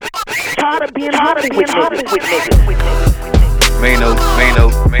tired of being honest with niggas. Mano,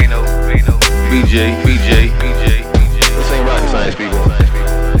 BJ. This ain't rocket science, people.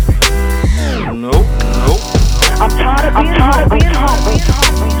 Nope. I'm tired of being humble.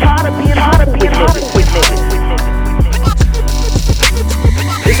 Tired of being honest with niggas.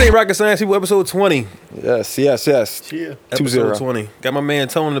 This ain't rocket science, people. Episode 20. Yes. Yeah. Episode 20. Got my man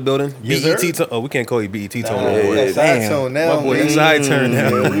Tone in the building. BET Tone. Oh, we can't call you BET Tone. That's side tone now. My boy, that's side turn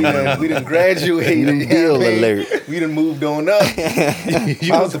now. We done graduated. Bill alert. We done moved on up.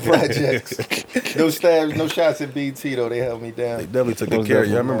 How's the projects? No stabs, no shots at BT though. They held me down. They definitely took good care of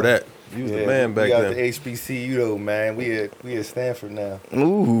you. I remember that. You was the man back we got then. the HBCU though, man. We at Stanford now.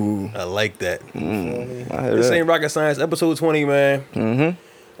 Ooh. I like that. I heard This that. ain't rocket science. Episode 20, man.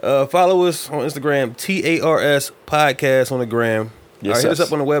 Mm-hmm. Follow us on Instagram, TARS Podcast on the gram. Yes, Hit us yes.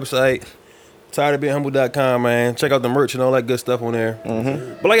 up on the website, tiredofbeinghumble.com, man. Check out the merch and all that good stuff on there.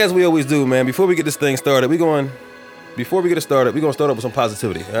 Mm-hmm. But like as we always do, man, before we get this thing started, we're going to start up with some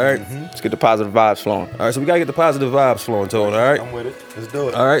positivity, all right? Let's get the positive vibes flowing. All right, so we got to get the positive vibes flowing, Tone, all right? I'm with it. Let's do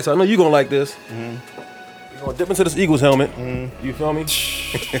it. All right, so I know you're going to like this. You're going to dip into this Eagles helmet. You feel me?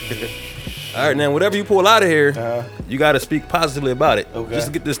 All right, now, whatever you pull out of here, you got to speak positively about it. Okay. Just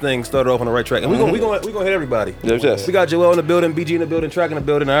to get this thing started off on the right track. And we're gonna hit everybody. Yes. We got Joel in the building, BG in the building, Track in the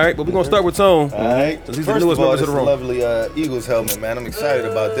building, all right? But we're going to start with Tone. All right. Since he's the First newest of all, member to this the is a room. lovely Eagles helmet, man. I'm excited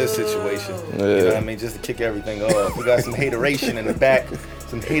about this situation. You know what I mean? Just to kick everything off. We got some hateration in the back.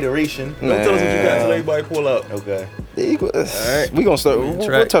 Some hateration. Don't tell us what you got until everybody pull up. Okay. The Eagles. All right. We gonna start. We'll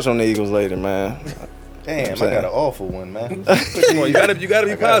track. touch on the Eagles later, man. Damn, I saying. got an awful one, man. Come on, you gotta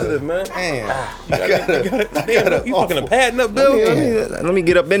be positive, man. Damn. Damn, you fucking a padding up, Bill. Let me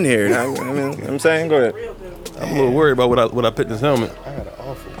get up in here. I mean, you know what I'm saying, go ahead. I'm a little worried about what I put in this helmet. I got an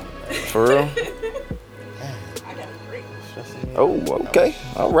awful one, man. For real. Oh, okay.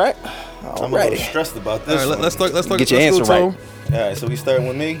 All right. I'm a little stressed about All this right, one. let's start. Get your let's answer go, Tone. right. All right, so we starting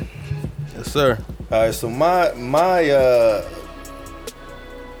with me. Yes, sir. All right, so my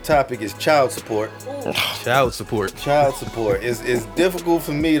topic is child support. Child support. Child support. It's difficult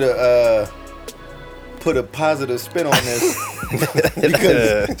for me to put a positive spin on this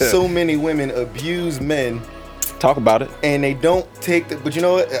because so many women abuse men Talk about it. and they don't take the. But you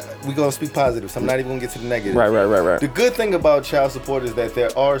know what? We're gonna speak positive. So I'm not even gonna get to the negative. Right. The good thing about child support is that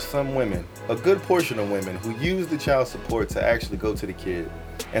there are some women, a good portion of women, who use the child support to actually go to the kid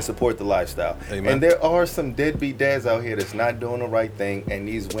and support the lifestyle. Amen. And there are some deadbeat dads out here that's not doing the right thing, and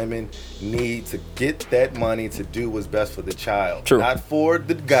these women need to get that money to do what's best for the child. True. Not for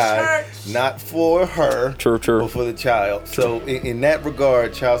the guy, not for her, True. but for the child. So in that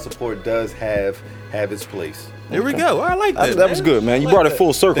regard, child support does have its place. Here we go. I like that. That was good, man. You brought it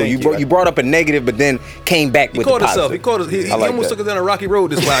full circle. Thank You you. brought up a negative, but then came back He with caught the himself. positive. He I like almost that. took us down a rocky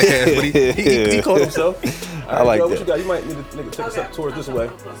road this podcast, but he caught himself. I like Joe, that. What you got? You might need to take a step towards this way.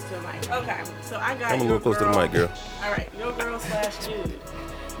 Close to the mic. Okay, so I got. I'm a your little close to the girl- mic, girl. All right, your girl / dude.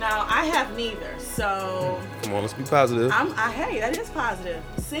 Now I have neither, so Come on, let's be positive. hey, that is positive.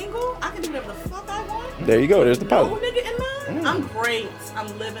 Single, I can do whatever the fuck I want. There you go. There's the No positive. nigga in mind. I'm great. I'm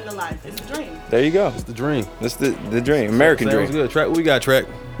living the life. It's a dream. There you go. It's the dream. That's the dream. American Sounds dream. good. Track. What we got, Track?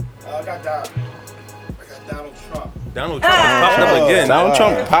 I got Donald Trump. Donald Trump has popped up again. Donald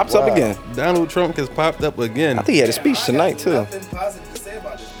Trump pops up again. Donald Trump has popped up again. I think he had a speech tonight too. Nothing positive to say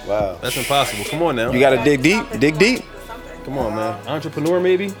about this man. Wow. That's impossible. Come on now. You gotta dig deep. Dig deep. Come on, man. Entrepreneur,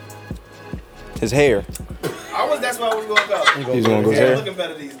 maybe? His hair. That's where I was going to go. He's gonna go Hair hair. looking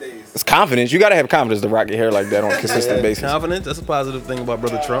better these days. It's confidence. You gotta have confidence to rock your hair like that on a consistent basis. Confidence. That's a positive thing about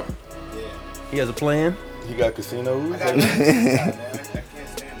Brother Trump. Yeah. He has a plan. You got casinos. I got nothing to say about it, man. I can't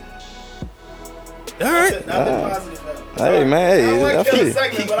stand it. All right. Nothing positive about it. Hey man, I don't hey, like I feel killing you.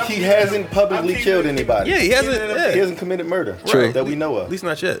 segment, but I'm He keeping hasn't it- publicly I'm killed keeping it- anybody. Yeah, he hasn't. Keeping it Yeah. He hasn't committed murder. True. That we know of. At least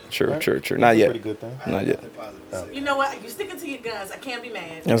not yet. True. Not That's yet. a pretty good thing. Not yet. Nothing positive to say. You know what? You sticking to your guns. I can't be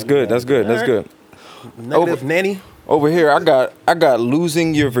mad. That's good. That's good. That's good. Negative nanny. Over here, I got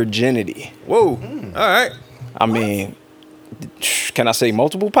losing your virginity. Whoa. All right. I mean, can I say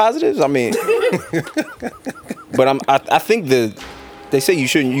multiple positives? I mean, but I think they say you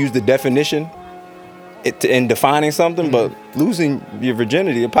shouldn't use the definition in defining something, but losing your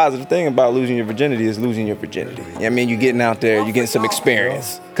virginity, a positive thing about losing your virginity is losing your virginity. I mean, you're getting out there, you're getting some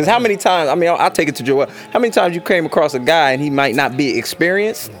experience. Because how many times, I mean, I'll take it to Joel, how many times you came across a guy and he might not be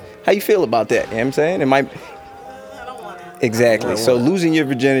experienced? How you feel about that? You know what I'm saying? It might, I don't want to. exactly. So losing your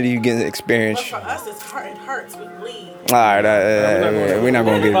virginity, you getting experience. But for us, it hurts. We bleed. All right, we're not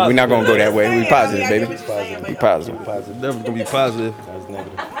gonna go that way. We positive, baby. Be positive. Definitely gonna be positive. That was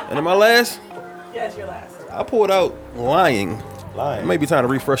negative. And then my last, Yes, your last. I pulled out lying. Lion. It may be time to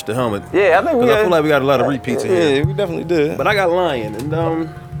refresh the helmet. Yeah, I think we 'Cause I got. feel like we got a lot of repeats in here. Yeah, we definitely did. But I got Lion, and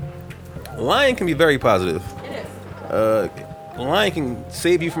Lion can be very positive. It is. Lion can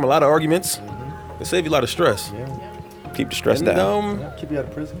save you from a lot of arguments. Can save you a lot of stress. Keep the stress And, down. Keep you out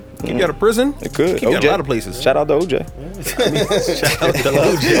of prison. keep you out of prison. It could. Keep you out OJ. of a lot of places. Shout out to OJ. Shout out to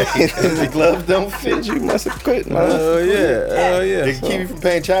OJ. The gloves don't fit. You must have quit, man. Oh yeah. They can keep you from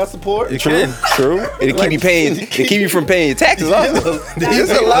paying child support. It can. True. It'll keep you paying. It keep you from paying your taxes. Also. There's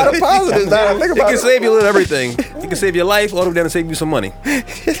a lot of positives now. Think It about can it. save you a little everything. It can save your life, all the way down to save you some money.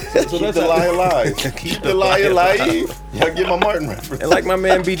 Keep the liar alive. Keep the liar alive. I get my Martin reference. And like my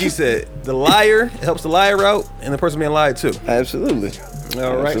man BG said, the liar helps the liar out, and the person being lied to. Absolutely.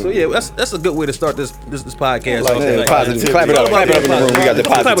 All right. So yeah, that's a good way to start this podcast. Like off. that. Yeah, positive. Clap it up. Clap it up in the room. We got the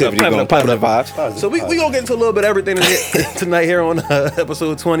Clap it up, positivity clap it going. up, clap it up. Positive vibes. So we gonna get into a little bit of everything tonight here on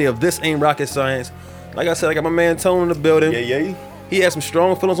episode 20 of This Ain't Rocket Science. Like I said, I got my man Tone in the building. Yeah. He has some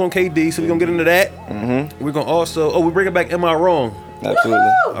strong feelings on KD, so we're gonna get into that. Mm-hmm. We're gonna also, we're bringing back Am I Wrong? Absolutely.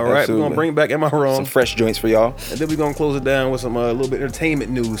 All right, we're gonna bring back Am I Wrong? some fresh joints for y'all. And then we're gonna close it down with some a little bit of entertainment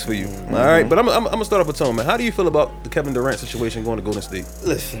news for you. All right, but I'm gonna start off with Tone, man. How do you feel about the Kevin Durant situation going to Golden State?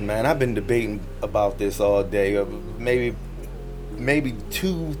 Listen, man, I've been debating about this all day. Maybe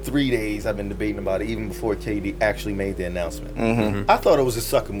 2-3 days I've been debating about it, even before KD actually made the announcement. I thought it was a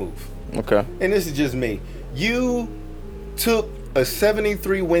sucker move. Okay. And this is just me. You took a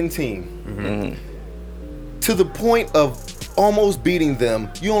 73 win team to the point of almost beating them.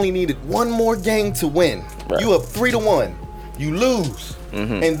 You only needed one more game to win. Right. You up 3-1. You lose.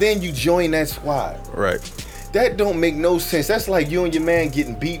 And then you join that squad. Right. That don't make no sense. That's like you and your man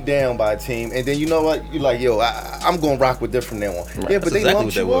getting beat down by a team, and then you know what? You're like, yo, I'm going to rock with them from now on. Yeah, but That's they exactly lumped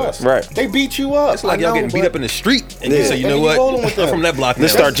what that you was. up. Right. They beat you up. It's like I y'all know, getting beat but- up in the street, and you Yeah. say, you And know you what? rolling with I'm them. from that block.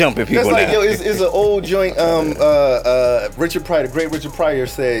 Let's now. start jumping people That's like, now. yo, it's an old joint. Richard Pryor, the great Richard Pryor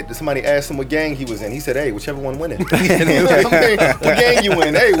said, somebody asked him what gang he was in. He said, hey, whichever one winning. What gang you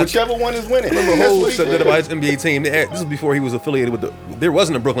in? Hey, whichever one is winning. Remember That's Hov what he said that said. about his NBA team. This was before he was affiliated with there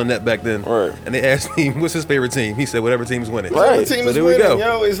wasn't a Brooklyn Net back then. Right. And they asked him, what's his favorite team? He said, whatever team's winning. Right. Team So is there we winning, go.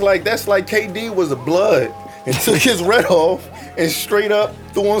 yo. It's like that's like KD was a blood and took his red off and straight up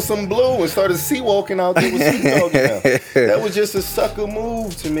threw on some blue and started sea walking out there with Snoop Dogg now. That was just a sucker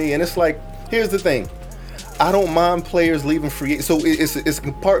move to me. And it's like, here's the thing. I don't mind players leaving free. So it's a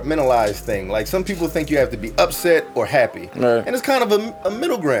compartmentalized thing. Like some people think you have to be upset or happy, Right. and it's kind of a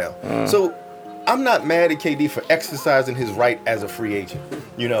middle ground. So I'm not mad at KD for exercising his right as a free agent.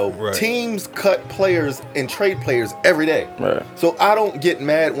 You know, Right. teams cut players and trade players every day. Right. So I don't get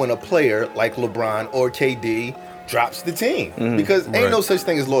mad when a player like LeBron or KD drops the team because ain't Right. no such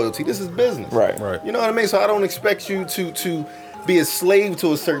thing as loyalty. This is business. Right. Right. You know what I mean? So I don't expect you to be a slave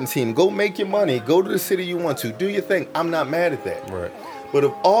to a certain team. Go make your money. Go to the city you want to. Do your thing. I'm not mad at that. Right. But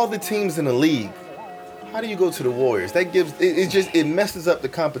of all the teams in the league, how do you go to the Warriors? That gives it messes up the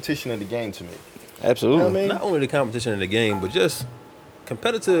competition of the game to me. Absolutely. You know what I mean? Not only the competition in the game, but just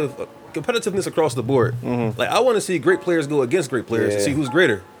competitiveness across the board. Like I want to see great players go against great players to Yeah. see who's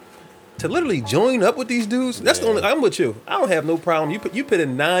greater. To literally join up with these dudes, that's the only. I'm with you. I don't have no problem. You put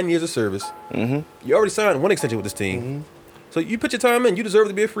in 9 years of service. You already signed one extension with this team, so you put your time in. You deserve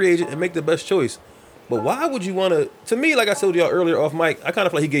to be a free agent and make the best choice. But why would you want to? To me, like I told y'all earlier off mic, I kind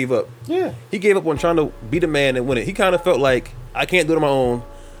of feel like he gave up. Yeah. He gave up on trying to be the man and win it. He kind of felt like I can't do it on my own.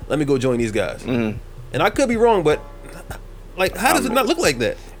 Let me go join these guys. And I could be wrong, but like, how does it not look like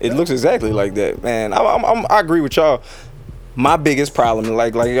that? It looks exactly like that, man. I agree with y'all. My biggest problem,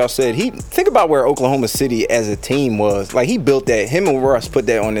 like y'all said, think about where Oklahoma City as a team was. Like he built that. Him and Russ put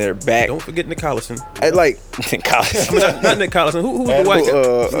that on their back. Don't forget Nick Collison. Like Nick Collison. Not Nick Collison. Who was the white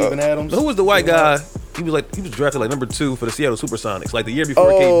guy? Steven Adams. Who was the white guy? He was drafted like number 2 for the Seattle Supersonics, like the year before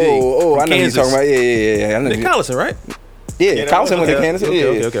KD. Oh, from I know who you're Kansas. talking about. Yeah. I know Nick you- Collison, right? Yeah, Collison went to Okay, Kansas.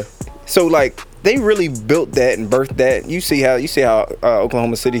 Yeah. Okay. So like they really built that and birthed that. You see how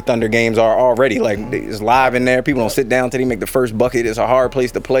Oklahoma City Thunder games are already. Like it's live in there. People don't sit down till they make the first bucket. It's a hard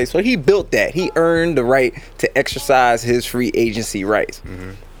place to play. So he built that. He earned the right to exercise his free agency rights.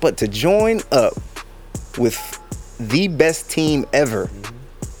 But to join up with the best team ever,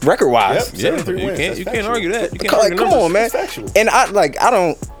 record wise. Yep. Yeah, 73 you wins. can't That's can't factual. argue that. You can't Like, argue come numbers. on, man. It's factual.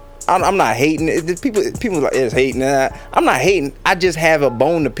 And I'm not hating. People like it's hating. I'm not hating. I just have a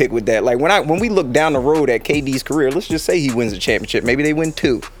bone to pick with that. Like when we look down the road at KD's career, let's just say he wins a championship. Maybe they win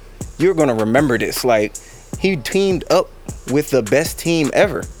 2. You're gonna remember this. Like he teamed up with the best team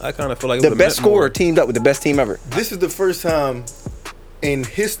ever. I kind of feel like it The would've best meant more. scorer teamed up with the best team ever. This is the first time in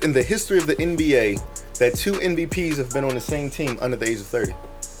the history of the NBA that 2 MVPs have been on the same team under the age of 30.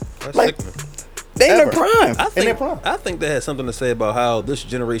 That's Like- sickening. They in their Ever. prime. I their think prime. I think that has something to say about how this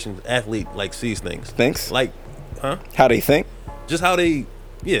generation athlete like sees things. Thinks? Like, huh? How they think? Just how they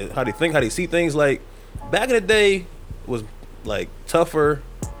think, how they see things. Like back in the day was like tougher,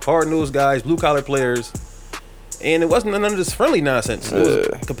 hard-nosed guys, blue-collar players. And it wasn't none of this friendly nonsense. It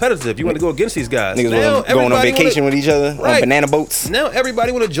was competitive. You want to go against these guys. Niggas Now, was going on everybody vacation with each other on Right. banana boats. Now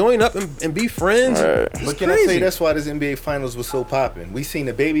everybody want to join up and be friends. Right. It's But can I crazy. say that's why this NBA Finals was so popping? We seen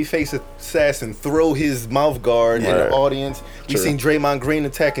the babyface assassin throw his mouth guard in the Right. audience. We True. seen Draymond Green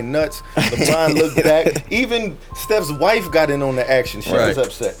attacking nuts. LeBron looked back. Even Steph's wife got in on the action. She was Right.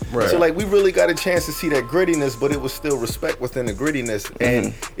 upset. Right. So like we really got a chance to see that grittiness, but it was still respect within the grittiness,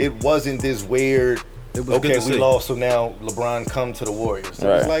 and it wasn't this weird. It was good Okay, to we see. lost, so now LeBron come to the Warriors. So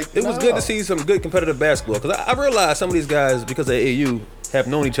it was Right. like It was good to see some good competitive basketball because I realized some of these guys, because of AAU, have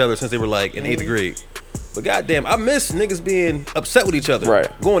known each other since they were like in 8th grade. But goddamn, I miss niggas being upset with each other, Right.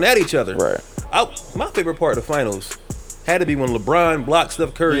 Going at each other. Right. My favorite part of the finals had to be when LeBron blocked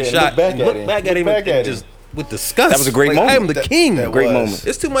Steph Curry Yeah, shot, look back and at looked him. back at Look him, back and at just him. with disgust. That was a great Like, moment. I am the king. Great was. moment.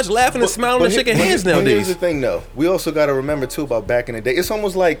 It's too much laughing and smiling and shaking hands But here's nowadays. the thing, though. We also got to remember too about back in the day. It's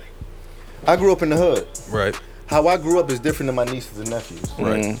almost like I grew up in the hood. Right. How I grew up is different than my nieces and nephews.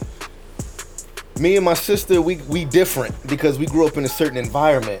 Right. Me and my sister, we different because we grew up in a certain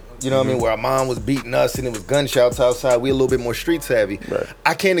environment. You know what I mean? Where our mom was beating us and it was gunshots outside. We a little bit more street savvy. Right.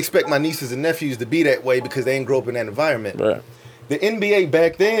 I can't expect my nieces and nephews to be that way because they ain't grow up in that environment. Right. The NBA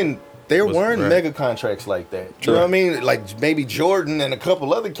back then, there weren't right. mega contracts like that. True. You know what I mean? Like maybe Jordan and a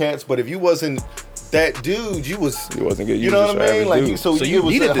couple other cats, but if you wasn't that dude, you wasn't good. You You know was what I just mean? an Like average you, dude. so So you you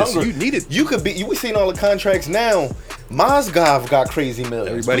was needed this. hungry. You needed- You could be. We seen all the contracts now. Mozgov got crazy millions.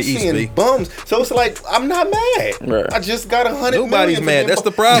 Everybody we eats, seeing B. bums. So it's like I'm not mad. Right. I just got 100 Nobody's million for mad. getting That's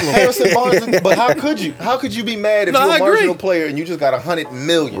the problem. Harrison Barnes. But how could you? How could you be mad if No, you're I a marginal agree. player and you just got 100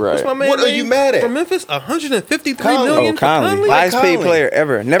 million? Right. What's my man What are name you mad at? From Memphis, 153 Conley. million Oh, for Conley. Conley? Highest paid Conley. player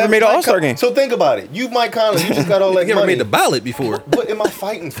ever. Never made an Mike All-Star Conley. game. So think about it. You, Mike Conley, you just got all that He never money. made the ballot before. What am I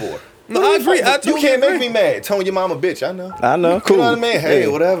fighting for? No, What am I agree. fighting I for? You totally can't agree. make me mad. Telling your mom a bitch. I know. I know. Cool. You know what I mean? Hey, Yeah.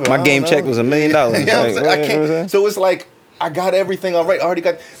 whatever. My I game don't check know. was $1 million. You know what I'm saying? I Like, what you know what I'm can't. saying? So it's like I got everything all right. I already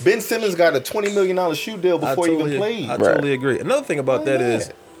got Ben Simmons got a $20 million shoe deal before he even played. I totally agree. Another thing about that Yeah.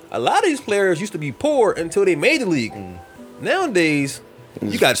 is a lot of these players used to be poor until they made the league. Nowadays,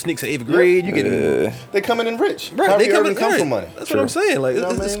 you got sneaks in 8th grade. You get They coming in rich. right. Kyrie They come Irving come from money. That's what I'm saying. Like You know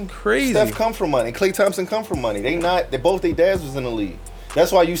it's, what I it's mean? crazy. Steph come from money. Klay Thompson come from money. They both their dads was in the league.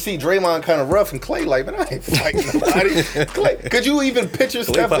 That's why you see Draymond kind of rough and Klay like, man, I ain't fighting nobody. Klay, could you even picture Klay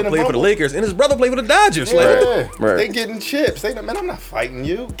Steph in a played for the rumble? Lakers, and his brother played for the Dodgers. Yeah, Like, Right. they getting chips. They man, I'm not fighting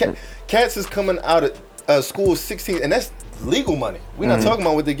you. Cats is coming out of school 16, and that's legal money. We're not talking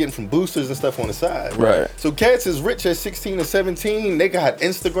about what they're getting from boosters and stuff on the side. Right. So Cats is rich at 16 and 17. They got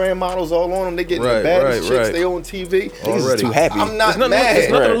Instagram models all on them. They getting Right, the baddest right, chicks. right. They on TV. Niggas is Already. too happy. I'm not It's nothing- mad.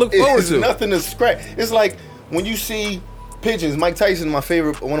 it's nothing to look forward It's to. nothing to scratch. It's like when you see pigeons. Mike Tyson, one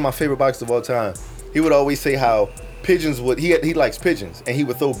of my favorite boxers of all time. He would always say how pigeons would he likes pigeons and he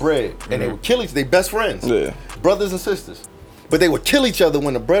would throw bread and they would kill each. They best friends, Yeah. brothers and sisters. But they would kill each other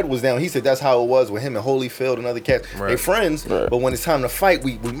when the bread was down. He said that's how it was with him and Holyfield and other cats. They Right. friends, Right. but when it's time to fight,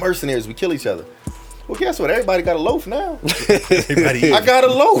 we mercenaries. We kill each other. Well, guess what? Everybody got a loaf now. everybody I got a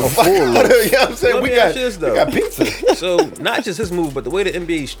loaf. I got a- you know what I'm saying? Let We me got, ask you this, we though. got pizza. So not just his move, but the way the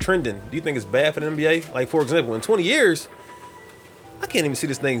NBA is trending. Do you think it's bad for the NBA? Like for example, in 20 years, I can't even see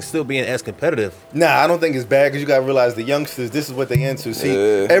this thing still being as competitive. Nah, I don't think it's bad because you gotta realize the youngsters, this is what they into. See,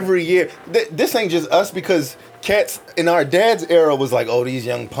 Yeah. every year, this ain't just us because cats in our dad's era was like, oh, these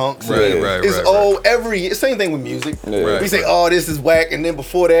young punks. Right, And right, It's right, all every year. Same thing with music. Yeah. We say, oh, this is whack, and then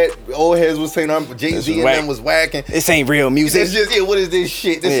before that, old heads was saying, Jay This Z is and whack. them was whacking. This ain't real music. It's just, what is this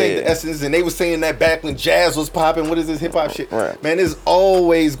shit? This ain't the Yeah. essence. And they was saying that back when jazz was popping. What is this hip hop shit? Right. Man, there's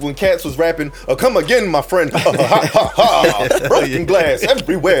always, when cats was rapping, come again, my friend. Ha, ha, ha. Broken glass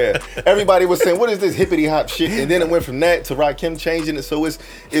everywhere. Everybody was saying, what is this hippity hop shit? And then it went from that to Rakim changing it. So it's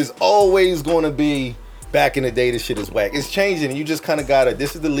always going to be, back in the day, this shit is whack. It's changing, and you just kind of gotta.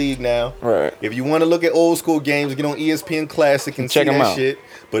 This is the league now. Right. If you want to look at old school games, get on ESPN Classic and Check see 'em that out. shit.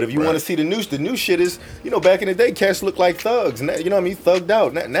 But if you want to see the new shit is, back in the day, cats looked like thugs. Now, you know what I mean? Thugged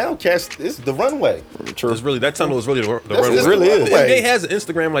out. Now cats, it's the runway. True. It's really that time it was really the That's runway. the really is. The runway. NBA has an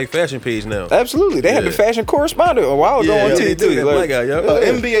Instagram like fashion page now. Absolutely. They had the Yeah. fashion correspondent a while ago Yeah, on yeah, TV they do. too. That Like, black guy, yo.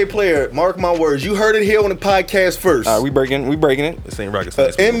 NBA player, mark my words. You heard it here on the podcast first. we breaking it. This ain't rocket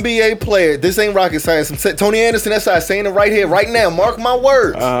science. NBA player, this ain't rocket science. Tony Anderson, that's saying it right here, right now. Mark my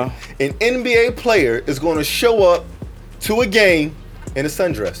words. Uh-huh. An NBA player is going to show up to a game in a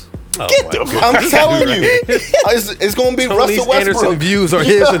sundress. Get the I'm telling you, it's gonna be Tony's Russell Westbrook. Anderson views are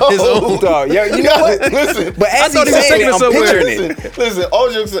his and his own. dog. Yo, you know what? Listen, But as thought he's he was saying taking it, it I'm somewhere. picturing it. listen.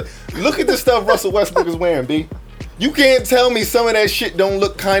 All jokes aside, look at the stuff Russell Westbrook is wearing, B. You can't tell me some of that shit don't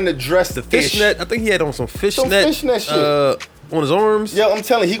look kind of dressed. The fishnet. I think he had on some fishnet. fishnet shit. On his arms. Yeah, I'm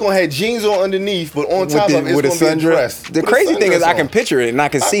telling you, he gonna have jeans on underneath, but on With, top of it, with a it's gonna be a dress. sundress. The With a crazy thing is, sundress I can on. picture it and I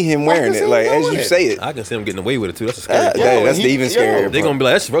can see him I wearing can see it. him Like as doing you it. say it. I can see him getting away with it too. That's a scary. Yo, That's he- the even scarier. They're gonna be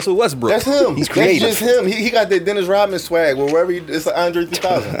like, that's Russell Westbrook. That's him. He's creative. That's just him. He got that Dennis Rodman swag. Well, wherever it's like Andre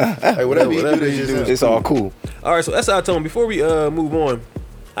 3000. Like whatever he do, Whatever that's he just do. him. It's all cool. All right, so SI Tone. Before we move on,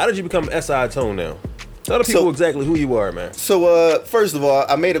 how did you become SI Tone now? Tell the people So- exactly who you are, man. So first of all,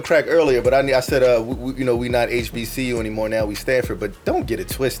 I made a crack earlier, but I said we not HBCU anymore now. We Stanford, but don't get it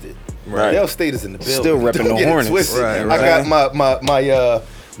twisted. Right. Dell State is in the building. Still repping Don't the get it Hornets. twisted. Right, I got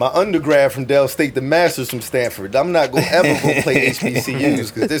my undergrad from Dell State, the masters from Stanford. I'm not gonna ever go play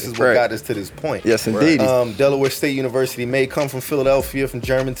HBCUs because this is what Right. got us to this point. Yes, indeed. Delaware State University, may come from Philadelphia, from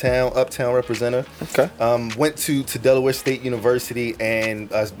Germantown, uptown representative. Okay. Went to Delaware State University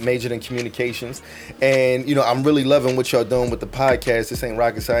and majored in communications. And, I'm really loving what y'all doing with the podcast. This ain't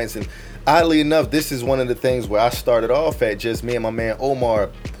rocket science. And oddly enough, this is one of the things where I started off at just me and my man Omar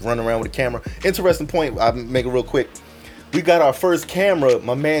running around with a camera. Interesting point, I'll make it real quick. We got our first camera.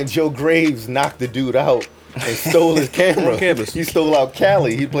 My man Joe Graves knocked the dude out and stole his camera. On campus. He stole out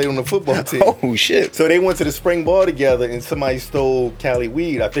Cali. He played on the football team. Oh shit. So they went to the spring ball together, and somebody stole Cali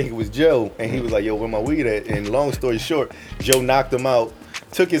weed. I think it was Joe, and he was like, "Yo, where my weed at?" And long story short, Joe knocked him out,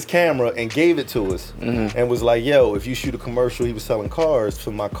 took his camera, and gave it to us, and was like, "Yo, if you shoot a commercial, he was selling cars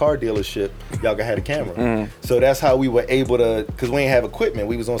for my car dealership. Y'all can have a camera." So that's how we were able to, because we ain't have equipment.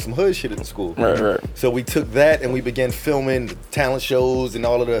 We was on some hood shit at the school. Right. So we took that and we began filming the talent shows and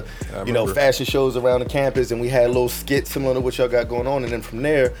all of the, remember. fashion shows around the campus. And we had little skits similar to what y'all got going on. And then from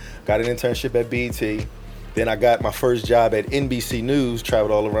there, got an internship at BET. Then I got my first job at NBC News,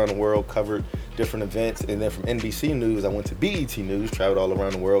 traveled all around the world, covered different events. And then from NBC News, I went to BET News, traveled all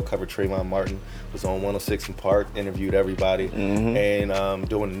around the world, covered Trayvon Martin, was on 106 in Park, interviewed everybody, and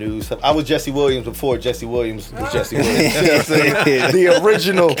doing the news stuff. I was Jesse Williams before Jesse Williams was Jesse Williams. You know what I'm saying? The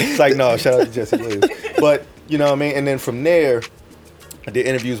original. It's like, no, shout out to Jesse Williams. But, you know what I mean? And then from there, I did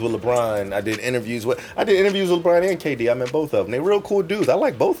interviews with LeBron. I did interviews with LeBron and KD. I met both of them. They're real cool dudes. I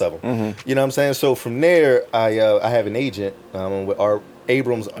like both of them. You know what I'm saying? So from there, I have an agent with our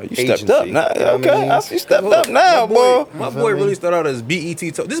Abrams You agency. stepped up now. You know what I Okay, mean? I see you stepped up now, boy. My boy really started out as BET.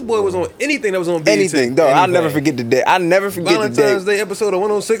 This boy was on anything that was on BET. Anything, dog. I'll never forget the day. I'll never forget the Valentine's day. Day episode of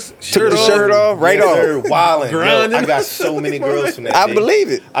 106. Took the shirt off, right Yes, off. sir. Wildin'. Yo, Grinding. I got so many girls from that I day. believe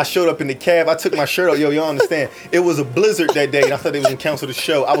it. I showed up in the cab. I took my shirt off. Yo, y'all understand? It was a blizzard that day, and I thought they was gonna cancel the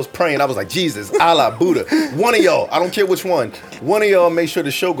show. I was praying. I was like, Jesus, Allah, Buddha. One of y'all, I don't care which one. One of y'all make sure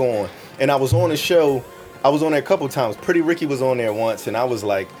the show go on. And I was on the show. I was on there a couple times. Pretty Ricky was on there once, and I was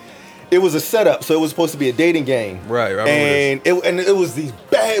like, it was a setup, so it was supposed to be a dating game. Right, I remember And it was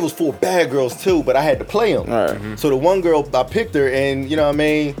it was for bad girls too, but I had to play them. All right. So the one girl, I picked her, and you know what I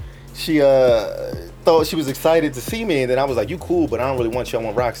mean, she thought she was excited to see me, and then I was like, "You cool, but I don't really want you. I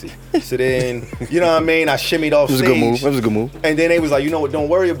want Roxy." So then, you know what I mean, I shimmied off It was a stage. good move. It was a good move. And then they was like, "You know what? Don't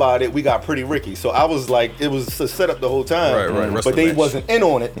worry about it. We got Pretty Ricky." So I was like, it was a setup the whole time. Right, But wrestling they match. wasn't in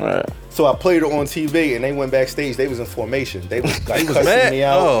on it. Right. So I played her on TV, and they went backstage. They was in formation. They was like was cussing mad? me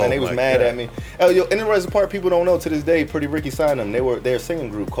out, Oh, and they was my mad God. at me. Oh, yo, and the rest part people don't know to this day. Pretty Ricky signed them. They're a singing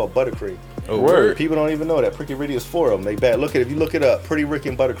group called Buttercream. Oh, word. People don't even know that. Pretty Ricky is 4 of them. They bad. If you look it up, Pretty Ricky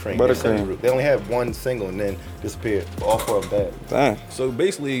and Buttercream. they're a singing Buttercream. group. They only have one single and then disappeared. All 4 of them bad. Dang. So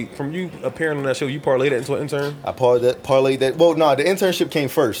basically, from you appearing on that show, you parlayed that into an intern? I parlayed that. Well, no, the internship came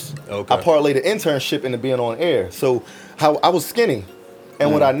first. Okay. I parlayed the internship into being on air. So how I was skinny,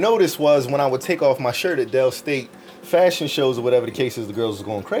 and what I noticed was when I would take off my shirt at Dell State fashion shows or whatever the case is, the girls was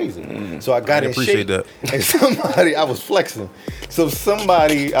going crazy. So I got I in appreciate shape. that. And I was flexing. So I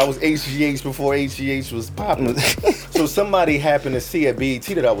was HGH before HGH was popular. So somebody happened to see at BET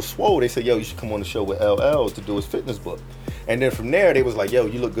that I was swole. They said, "Yo, you should come on the show with LL to do his fitness book." And then from there, they was like, "Yo,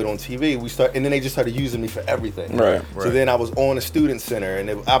 you look good on TV." And then they just started using me for everything. Right. So then I was on the student center, and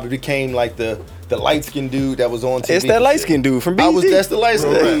I became like the light skinned dude that was on TV. It's that light skinned dude from BET. That's the light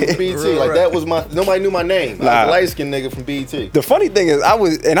skinned dude from BET. Right. Like that was nobody knew my name. I Nah. was the light skinned nigga from BET. The funny thing is,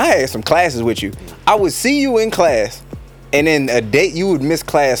 I had some classes with you. I would see you in class, and then a date you would miss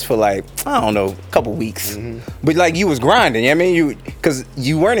class for like, I don't know, a couple weeks. But like you was grinding, you know what I mean? Because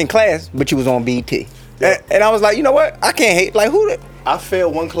you weren't in class, but you was on BT. And I was like, you know what? I can't hate. Like, who the... I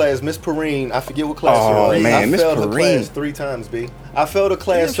failed one class, Miss Perrine. I forget what class Oh, it was. man, I Miss failed her Perrine. class 3 times, B. I failed a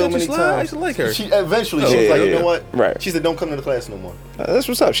class Damn, so Country many Slide? I times. used to like her. She eventually Oh, she was yeah, like, you yeah. know what? Right. She said, don't come to the class no more. That's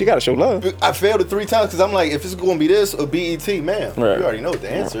what's up. She got to show love. I failed it 3 times because I'm like, if it's going to be this or BET, man, Right. you already know what the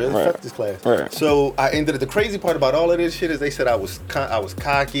answer is. Right. Fuck this class. Right. So I ended up, the crazy part about all of this shit is they said I was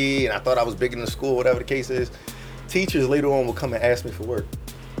cocky and I thought I was bigger than the school, whatever the case is. Teachers later on will come and ask me for work.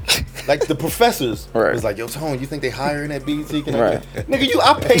 Like the professors Right. was like, yo, Tone, you think they hiring at BET? Can Right. Nigga,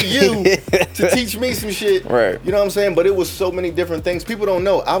 I pay you to teach me some shit. Right. You know what I'm saying? But it was so many different things. People don't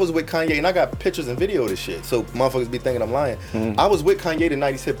know. I was with Kanye and I got pictures and video of this shit. So motherfuckers be thinking I'm lying. I was with Kanye the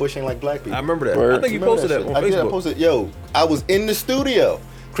night he said Bush ain't like black people. I remember that. Word. I think you Remember posted that shit? on I did. I Facebook. posted. Yo, I was in the studio.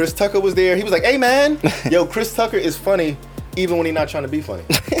 Chris Tucker was there. He was like, "Hey man, yo, Chris Tucker is funny, even when he's not trying to be funny."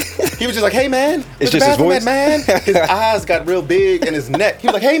 He was just like, "Hey man, It's Mr. just his Bathroom voice? man." His eyes got real big and his neck. He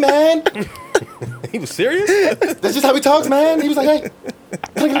was like, "Hey man, He was serious? that's just how he talks, man." He was like, "Hey,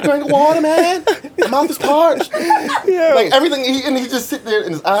 can I get a drink of water, man? My mouth is parched." Like everything, he just sit there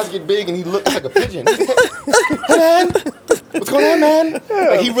and his eyes get big and he looks like a pigeon. He's like, "Hey man, what's going on, man?"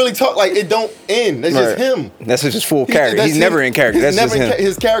 Like he really talk like it don't end. That's just Right. him. That's just full character. That's He's him. never in character. He's That's never just him.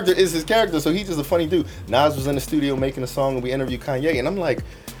 his character is his character, so he's just a funny dude. Nas was in the studio making a song and we interviewed Kanye, and I'm like,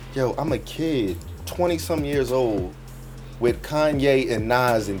 yo, I'm a kid, 20-some years old, with Kanye and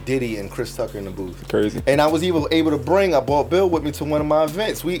Nas and Diddy and Chris Tucker in the booth. Crazy. And I was even able to I brought Bill with me to one of my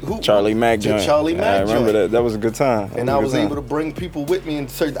events. Charlie Mack joint. Charlie Mack I remember joint. that. That was a good time. And I was able to bring people with me,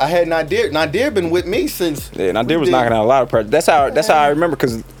 and I had Nadir. Nadir been with me since. Yeah, Nadir was we did- knocking out a lot of projects. That's how I remember,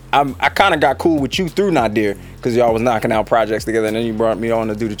 because I kind of got cool with you through Nadir, because y'all was knocking out projects together, and then you brought me on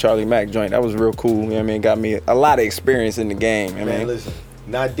to do the Charlie Mack joint. That was real cool. You know what I mean? Got me a lot of experience in the game. I Man, mean, listen.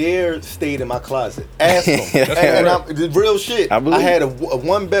 Nadir stayed in my closet. Ask him. That's and right. the real shit. I I, believe had a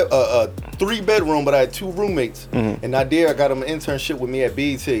 3-bedroom, but I had 2 roommates. Mm-hmm. And Nadir, I got him an internship with me at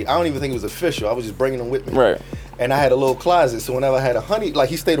BET. I don't even think it was official. I was just bringing him with me. Right. And I had a little closet, so whenever I had a honey, like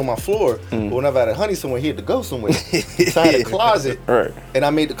he stayed on my floor, Mm. but whenever I had a honey somewhere, he had to go somewhere. So I had a closet, Right. and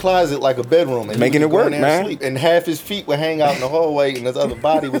I made the closet like a bedroom. And he Making would it go in work, there man. and sleep. And half his feet would hang out in the hallway, and his other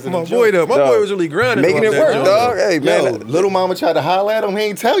body was in My the boy, joint. though. My Dog. boy was really grinding. Making about it that work, joint. dog. Hey, Yo, man. little mama tried to holler at him. He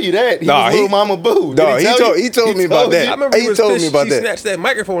ain't tell you that. He Nah, was he- little mama boo. Did Dog, he tell told- you? he told me about that. I remember He was told pissed me about she that. snatched that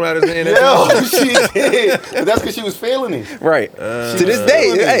microphone out of his hand. Yo, she did. But that's because she was feeling him. Right. To this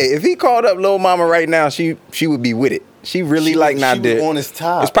day, hey, if he called up Lil Mama right now, she would be with it. She really like She was Nadir. on his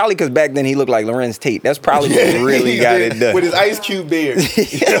top. It's probably because back then he looked like Lorenz Tate. That's probably what really he got did, it done. with his Ice Cube beard.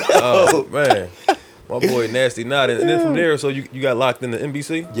 Oh, man. My boy, Nasty Nodded. And then from there, so you got locked in the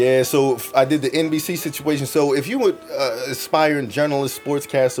NBC? Yeah, so I did the NBC situation. So if you would aspiring journalist,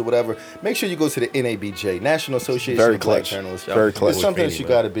 sportscaster, whatever, make sure you go to the NABJ, National Association Very of Black clutch. Journalists. Very clutch. It's something that Fanny, you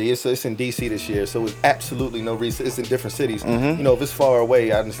man. got to be. It's in DC this year, so it's absolutely no reason. It's in different cities. Mm-hmm. You know, if it's far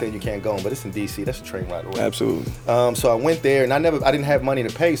away, I understand you can't go, but it's in DC. That's a train ride away. Absolutely. So I went there, and I didn't have money to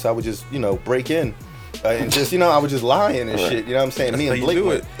pay, so I would just, break in. And just, I was just lying and shit. You know what I'm saying? That's Me how and you Blake do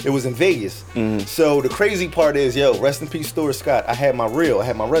went. it. It was in Vegas. So the crazy part is, rest in peace, Stuart Scott. I had my reel. I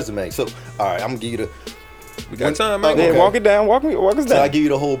had my resume. So, all right, I'm going to give you the... We got time, man. Okay. Yeah, walk it down. Walk us So I down. give you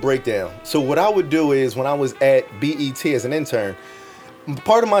the whole breakdown. So what I would do is when I was at BET as an intern,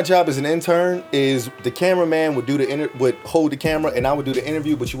 part of my job as an intern is the cameraman would would hold the camera and I would do the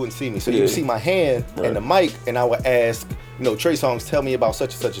interview, but you wouldn't see me. So you Yeah. would see my hand Right. and the mic, and I would ask, Trey Songz, tell me about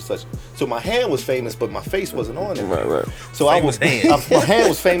such and such and such. So my hand was famous, but my face wasn't on it. Right. So Famous hand. my hand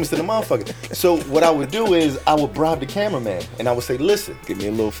was famous to the motherfucker. So what I would do is I would bribe the cameraman and I would say, listen, Give me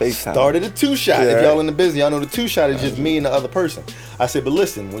a little FaceTime. started a 2-shot. Yeah. If y'all in the business, y'all know the 2-shot is just me and the other person. I said, but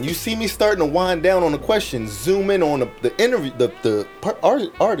listen, when you see me starting to wind down on the questions, zoom in on the interview, the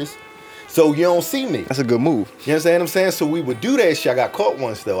artist, so you don't see me. That's a good move. You understand what I'm saying? So we would do that shit. I got caught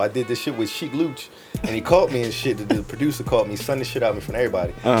once though. I did this shit with Sheik Luch, and he caught me and shit. The producer caught me, sunned the shit out of me from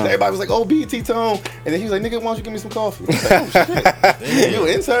everybody. So everybody was like, "Oh, BET Tone," and then he was like, "Nigga, why don't you give me some coffee?" I was like, "Oh shit, you an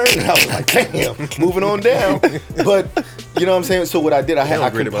intern?" And I was like, "Damn, moving on down." But you know what I'm saying? So what I did,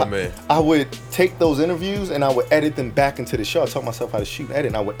 I would take those interviews and I would edit them back into the show. I taught myself how to shoot and edit,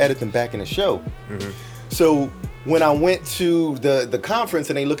 and I would edit them back in the show. So when I went to the conference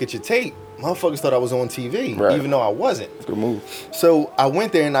and they look at your tape, motherfuckers thought I was on TV, Right. even though I wasn't. Good move. So I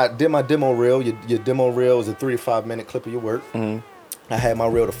went there and I did my demo reel. Your demo reel is a 3 to 5 minute clip of your work. I had my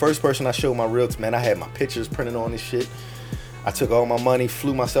reel. The first person I showed my reel to, man, I had my pictures printed on this shit. I took all my money,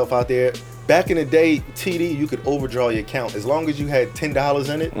 flew myself out there. back in the day, TD, you could overdraw your account. As long as you had $10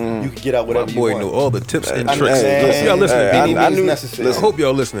 in it, you could get out whatever My you boy want. knew all the tips and I tricks. understand. Y'all listening? Any I means knew- necessary. I hope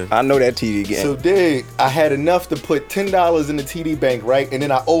y'all listening. I know that TD game. So I had enough to put $10 in the TD bank, right? And then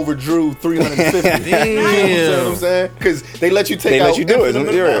I overdrew $350. Damn. You know what I'm saying? Because they let you take They out. let you do it.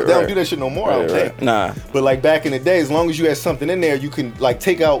 infinite Yeah, amount. They don't right. do that shit no more. I don't Right, think. right. Nah. But like back in the day, as long as you had something in there, you can like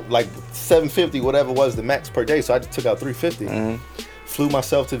take out like $750, whatever was the max per day. So I just took out $350. Flew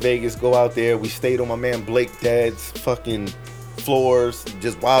myself to Vegas, go out there. We stayed on my man Blake Dad's fucking floors,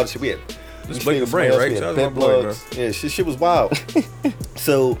 just wild shit. We had This we Blake the stayed Brain, with right? somebody Shout else. out We to had my boy, bed bugs. Yeah, shit was wild.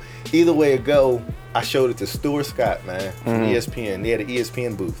 So either way it go, I showed it to Stuart Scott, man, from ESPN. They had an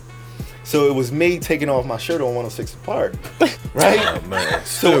ESPN booth. So it was me taking off my shirt on 106 Park, right? Oh, man.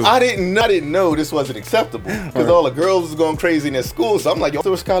 So I didn't know this wasn't acceptable because all the girls was going crazy in their school. So I'm like, yo,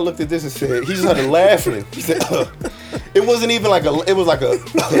 Stuart Scott looked at this and said, he just started laughing. He said, it wasn't even like it was like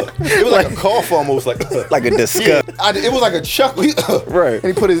a cough almost, like Like a disgust. it was like a chuckle. Right.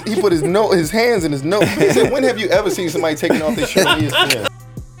 And he put his hands in his nose. He said, when have you ever seen somebody taking off their shirt on ESPN?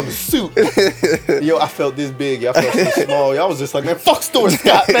 Suit. Yo, I felt this big. Yo, I felt so small. Yo, I was just like, man, fuck Stuart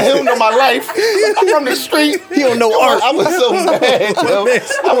Scott, man. He don't know my life. I'm from the street. He don't know art. I was so mad, yo.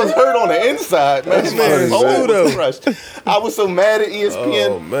 I was hurt on the inside, man. My man, soul was Pluto. crushed. I was so mad at ESPN.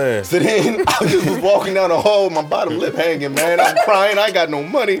 Oh, man. So then I just was walking down the hall, my bottom lip hanging, man. I'm crying. I ain't got no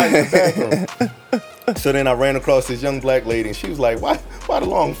money. I in the bathroom. So then I ran across this young black lady, and she was like, why the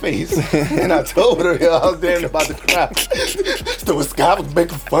long face? And I told her, yo, I was damn about to cry. Stuart Scott was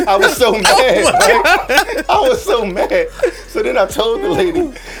making fun. I was so mad. Right? I was so mad. So then I told the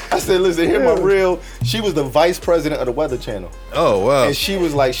lady, I said, listen, here's my reel. She was the vice president of the Weather Channel. Oh, wow. And she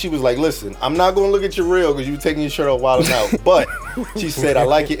was like, listen, I'm not going to look at your reel because you were taking your shirt off while I'm out. But she said, I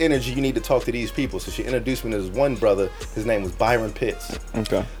like your energy. You need to talk to these people. So she introduced me to this one brother. His name was Byron Pitts.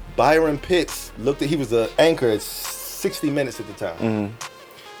 Okay. Byron Pitts he was the anchor at 60 Minutes at the time.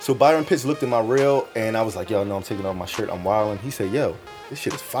 So Byron Pitts looked at my reel and I was like, yo, no, I'm taking off my shirt. I'm wilding. He said, yo, this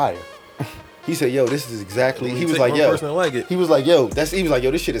shit is fire. He said, yo, this is exactly, When he you was take like, one yo, person to like it. he was like, yo,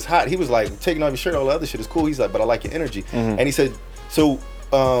 this shit is hot. He was like, taking off your shirt, all the other shit is cool. He's like, but I like your energy. And he said, so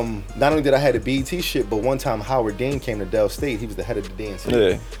not only did I have the BET shit, but one time Howard Dean came to Dell State. He was the head of the DNC.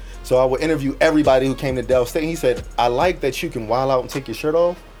 Yeah. So I would interview everybody who came to Dell State. He said, I like that you can wild out and take your shirt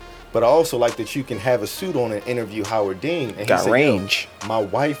off, but I also like that you can have a suit on and interview Howard Dean. And Got he said, range. yo, my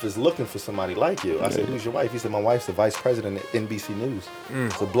wife is looking for somebody like you. I said, who's your wife? He said, my wife's the vice president at NBC News.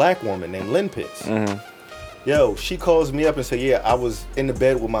 It's a black woman named Lynn Pitts. Yo, she calls me up and said, yeah, I was in the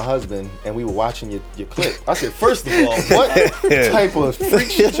bed with my husband and we were watching your clip. I said, first of all, what type of freak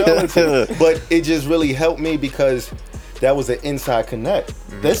shit y'all into? But it just really helped me because that was an inside connect.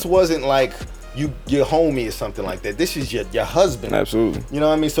 This wasn't like your homie or something like that. This is your husband. Absolutely. You know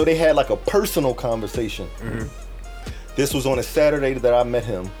what I mean? So they had like a personal conversation. This was on a Saturday that I met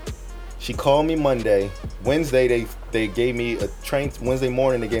him. She called me Monday. Wednesday they gave me a train. Wednesday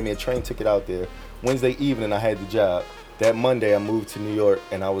morning they gave me a train ticket out there. Wednesday evening I had the job. That Monday I moved to New York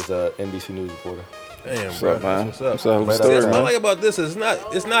and I was a NBC News reporter. Damn, What's bro. up, man? What's up? What's up? Right Story, up, What I man. like about this is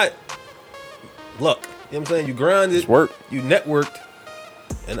it's not luck. You know what I'm saying? You grinded, It's work. you networked,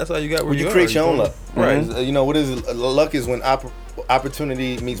 and that's how you got where You you create are. your own luck. Right. You know, what is it? Luck is when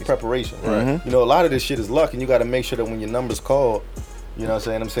opportunity meets preparation. Right. You know, a lot of this shit is luck, and you got to make sure that when your number's called, you know what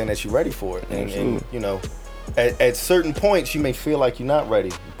I'm saying that you're ready for it. And you know, at certain points, you may feel like you're not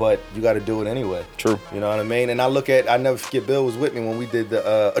ready, but you got to do it anyway. True. You know what I mean? And I never forget, Bill was with me when we did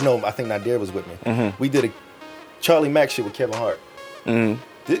the, no, I think Nadir was with me. We did a Charlie Mack shit with Kevin Hart.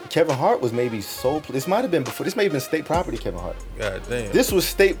 Kevin Hart was maybe this might have been before, this may have been State Property Kevin Hart. God damn. This was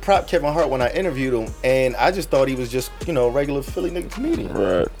State Prop Kevin Hart when I interviewed him, and I just thought he was just, you know, a regular Philly nigga comedian.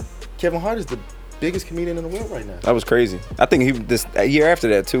 Right. Kevin Hart is the biggest comedian in the world right now. That was crazy. I think a year after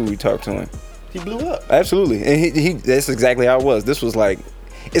that too, we talked to him. He blew up. Absolutely, and he that's exactly how it was. This was like,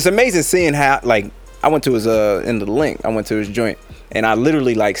 it's amazing seeing how, like, I went to his in the link. I went to his joint, and I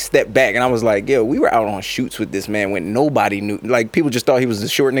literally like stepped back, and I was like, yo, we were out on shoots with this man when nobody knew. Like, people just thought he was a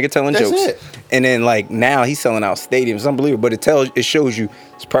short nigga telling That's jokes. it. And then like now he's selling out stadiums. It's unbelievable, but it shows you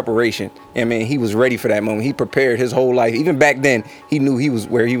his preparation. I mean, he was ready for that moment. He prepared his whole life. Even back then, he knew he was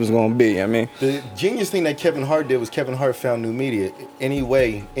where he was going to be. I mean, The genius thing that Kevin Hart did was Kevin Hart found new media. Any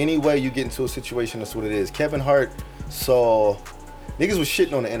way you get into a situation, that's what it is. Kevin Hart saw niggas was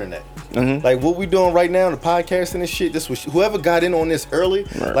shitting on the internet. Like what we doing right now, the podcast and this shit, this was whoever got in on this early,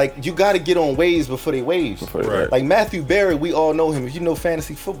 Right. like you got to get on waves before they waves. Right. Like Matthew Berry, we all know him. If you know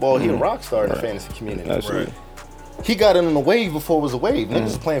fantasy football, he a rock star in the fantasy community. absolutely. he got in on the wave before it was a wave. Niggas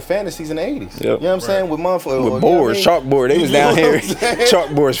was playing fantasies in the 80s. Yep. You know what I'm saying? With motherfuckers. With boards, chalkboard. They was down here,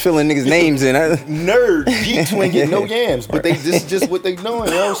 chalkboards filling niggas' names in. Nerd, geeks who ain't get no yams, but this is just what they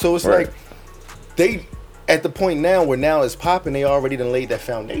doing, yo. So it's Right. like they at the point now where now it's popping, they already done laid that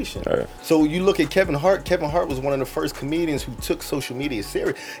foundation. Right. So you look at Kevin Hart. Kevin Hart was one of the first comedians who took social media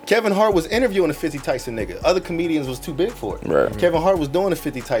serious. Kevin Hart was interviewing the 50 Tyson nigga. Other comedians was too big for it. Right. Kevin Hart was doing the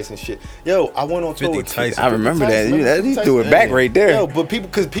 50 Tyson shit. Yo, I went on tour 50 with Tyson. I remember that. Remember He 50 threw it Tyson? back right there. Yo, but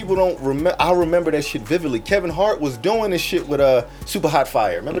because people don't remember, I remember that shit vividly. Kevin Hart was doing this shit with Super Hot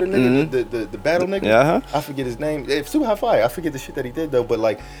Fire. Remember the nigga, the battle nigga? Yeah, uh-huh. I forget his name. Super Hot Fire. I forget the shit that he did though. But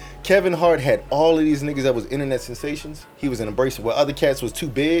like, Kevin Hart had all of these niggas that was internet sensations. He was in embracing where other cats was too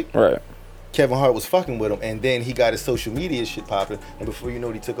big. Right. Kevin Hart was fucking with him, and then he got his social media shit popping, and before you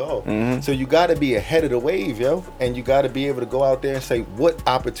know it, he took off. So you got to be ahead of the wave, yo, and you got to be able to go out there and say what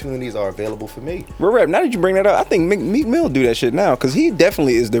opportunities are available for me. Well, Rap, now that you bring that up, I think Meek Mill do that shit now because he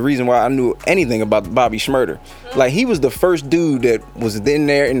definitely is the reason why I knew anything about Bobby Shmurda. Like, he was the first dude that was in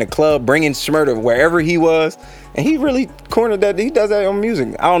there in the club bringing Shmurda wherever he was, and he really cornered that. He does that on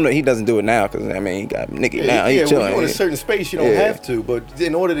music. I don't know. He doesn't do it now because, I mean, he got Nicki now. He When chilling. you're in a certain space, you don't Yeah. have to, but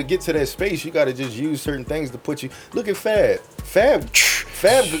in order to get to that space, you got to just use certain things to put you. Look at Fab.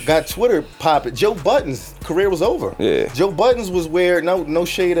 Fab got Twitter popping. Joe Budden's career was over. Yeah. Joe Budden's was where no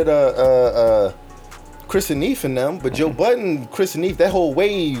shade at Chris and Neef and them, but Joe Budden, Chris and Neef, that whole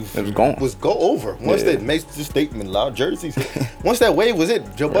wave It was gone. go over. Once Yeah. they made the statement, loud jerseys. Once that wave was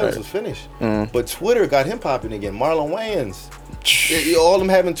it, Joe Budden's was finished. But Twitter got him popping again. Marlon Wayans, all them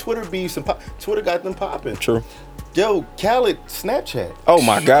having Twitter beefs and Twitter got them popping. True. Yo, Khaled Snapchat. Oh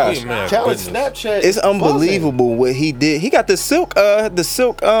my gosh. Man, Khaled goodness. Snapchat. It's is unbelievable what he did. He got the silk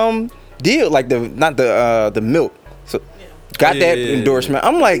deal, like the milk. So got that Yeah. endorsement.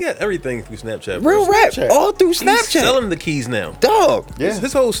 I'm He like, got everything through Snapchat. real bro. rap, Snapchat. all through He's Snapchat. selling the keys now. Dog. Yeah.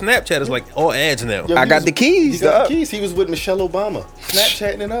 His whole Snapchat is like all ads now. Yo, I he got was- the keys, He got dog. the keys. He was with Michelle Obama,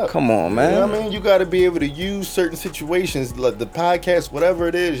 Snapchatting it up. Come on, man. You know what I mean? You got to be able to use certain situations, like the podcast, whatever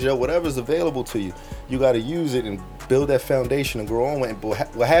it is, yo, whatever's available to you. You got to use it and build that foundation and grow on it.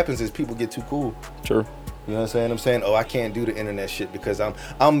 But what happens is people get too cool. True. You know what I'm saying? I'm saying, oh, I can't do the internet shit because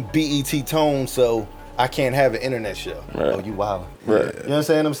I'm BET Tone, so I can't have an internet show. Right. Oh, you wild. Right. You know what I'm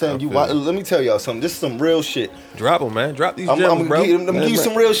saying? I'm saying, you wild. Let me tell y'all something. This is some real shit. Drop them, man. Drop these I'm gems, bro. gonna give you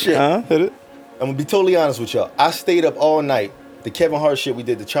some real shit. Hit it. I'm gonna be totally honest with y'all. I stayed up all night. The Kevin Hart shit we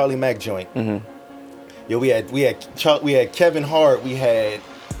did, the Charlie Mack joint. Yo, we had Kevin Hart. We had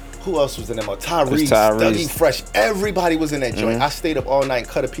who else was in there? Tyrese, Tyrese. Dougie Fresh. Everybody was in that joint. I stayed up all night and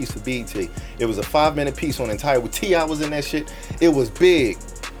cut a piece for BET. It was a 5-minute piece on entire. With T.I. was in that shit. It was big.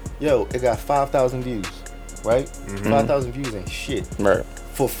 Yo, it got 5,000 views. Right? 5,000 views ain't shit Right.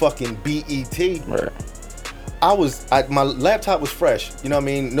 for fucking BET. Right. My laptop was fresh. You know what I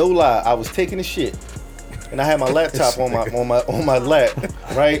mean? No lie. I was taking a shit. And I had my laptop on my lap,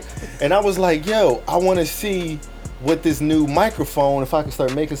 right? And I was like, yo, I want to see what this new microphone, if I can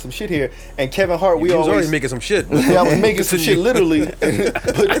start making some shit here. And Kevin Hart, He was already making some shit. yeah, I was making some shit literally.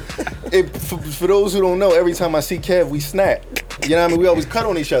 But for those who don't know, every time I see Kev, we snap. You know what I mean? We always cut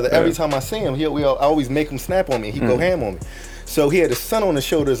on each other. Every time I see him, I always make him snap on me. He go ham on me. So he had his son on his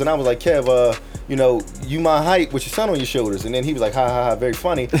shoulders, and I was like, Kev, you my height with your son on your shoulders. And then he was like, ha ha ha, very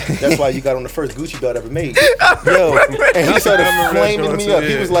funny. That's why you got on the first Gucci belt ever made. Yo, and he started flaming me up.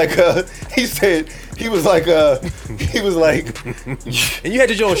 He was like, he was like, And you had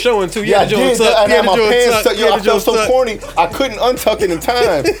your own showing too. You yeah, I had your own did. tuck. I You had my your own pants tuck. tucked. You Yo, I had your felt so own tuck. corny. I couldn't untuck it in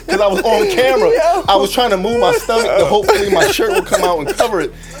time because I was on camera. I was trying to move my stomach to hopefully my shirt would come out and cover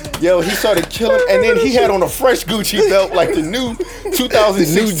it. Yo, he started killing, and then he had on a fresh Gucci belt, like the new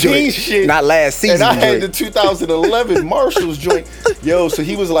 2016 shit. Not last season. And I had joint. the 2011 Marshalls joint. Yo, so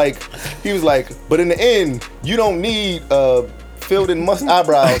he was like, but in the end, you don't need filled in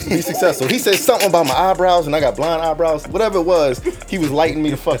eyebrows to be successful. He said something about my eyebrows, and I got blonde eyebrows. Whatever it was, he was lighting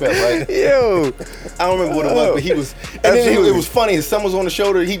me the fuck up, right? Yo. I don't remember what it was, but he was. And then it was funny. His son was on the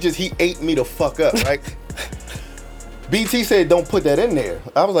shoulder. He ate me the fuck up, right? BT said, "Don't put that in there."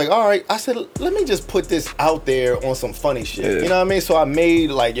 I was like, "All right." I said, "Let me just put this out there on some funny shit." Yeah. You know what I mean? So I made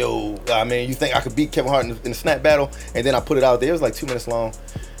like, "Yo, I mean, you think I could beat Kevin Hart in the snap battle?" And then I put it out there. It was like 2 minutes long.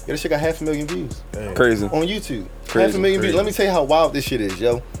 Yeah, this shit got 500,000 views Crazy. on YouTube. Crazy, 500,000 views. crazy. Let me tell you how wild this shit is,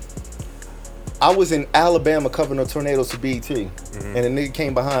 yo. I was in Alabama covering the tornadoes for BET, and a nigga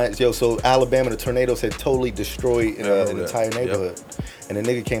came behind. Yo, so Alabama, the tornadoes had totally destroyed an entire neighborhood. And the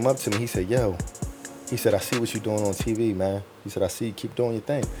nigga came up to me. He said, "Yo," he said, "I see what you're doing on TV, man." He said, "I see you keep doing your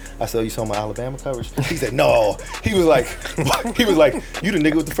thing." I said, "Oh, you saw my Alabama coverage?" He said, "No." He was like, "You the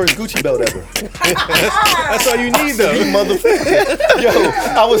nigga with the first Gucci belt ever." That's all you need, though. You motherfucker. Yo,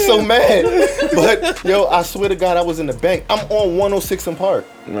 I was so mad. But, yo, I swear to God, I was in the bank. I'm on 106 in Park.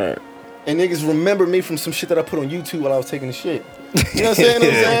 Right. And niggas remember me from some shit that I put on YouTube while I was taking the shit. You know what I'm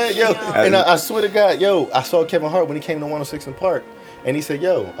saying? Yo, and I swear to God, yo, I saw Kevin Hart when he came to 106 in Park. And he said,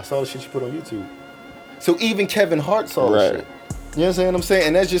 yo, I saw the shit you put on YouTube. So even Kevin Hart saw the shit. You know what I'm saying?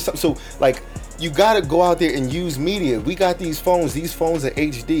 And that's just something. So, like, you got to go out there and use media. We got these phones. These phones are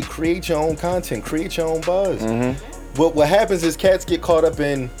HD. Create your own content. Create your own buzz. What happens is cats get caught up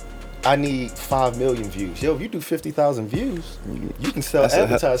in, I need 5 million views. Yo, if you do 50,000 views, you can sell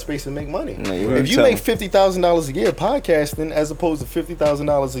advertising space and make money. If you make $50,000 a year podcasting as opposed to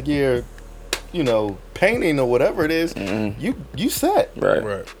 $50,000 a year, you know, painting or whatever it is, you set.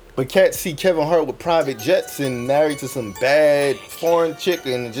 Right. But cats see Kevin Hart with private jets and married to some bad foreign chick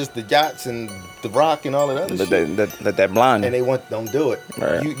and just the yachts and the rock and all of that other shit. That blind. And they don't do it.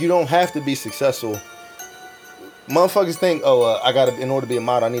 Right. You don't have to be successful. Motherfuckers think, in order to be a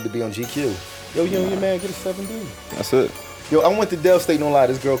model, I need to be on GQ. Yo, you and your man, get a 7D. That's it. Yo, I went to Dell State, no lie,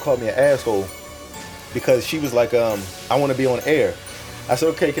 this girl called me an asshole because she was like, I want to be on air. I said,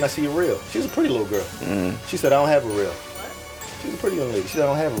 okay, can I see your reel? She was a pretty little girl. She said, I don't have a reel. She's a pretty young lady. She said, I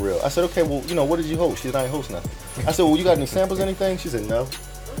don't have a reel. I said, okay, well, you know, what did you host? She said, I ain't host nothing. I said, well, you got any samples or anything? She said, no.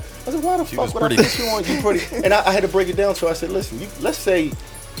 I said, why the fuck would I put you on? You pretty. And I had to break it down to her. I said, listen, let's say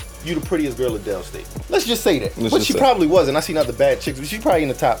you the prettiest girl at Dell State. Let's just say that. But she probably wasn't. I seen other bad chicks, but she's probably in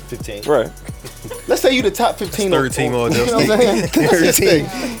the top 15. Right. Let's say you the top 15. Third team on Dell State. You know what I'm saying?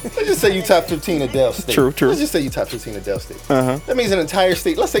 Let's just say you top 15 at Dell State. True. Let's just say you top 15 at Dell State. That means an entire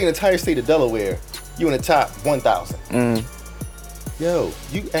state. Let's say an entire state of Delaware, you in the top 1,000. Yo,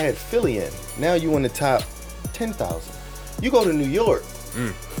 you add Philly in. Now you in the top 10,000. You go to New York.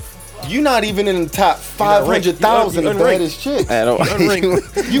 You're not even in the top 500,000 of baddest chicks. I don't.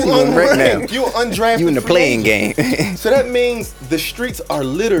 You unranked. You undrafted. You in the playing game. So that means the streets are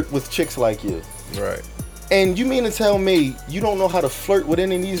littered with chicks like you. Right. And you mean to tell me you don't know how to flirt with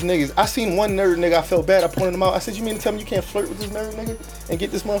any of these niggas? I seen one nerd nigga, I felt bad, I pointed him out. I said, you mean to tell me you can't flirt with this nerd nigga and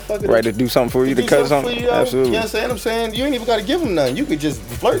get this motherfucker Right, to do something for you, to cut something? Absolutely. You know what I'm saying? You ain't even got to give him none. You could just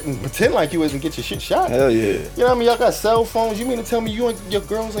flirt and pretend like you is and get your shit shot. Hell yeah. You know what I mean? Y'all got cell phones. You mean to tell me you and your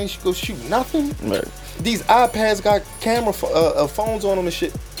girls ain't go shoot nothing? Right. These iPads got camera phones on them and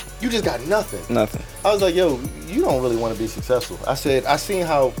shit. You just got nothing. Nothing. I was like, yo, you don't really want to be successful. I said, I seen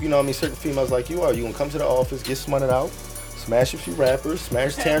how, you know what I mean, certain females like you are. You gonna come to the office, get smunted out, smash a few rappers,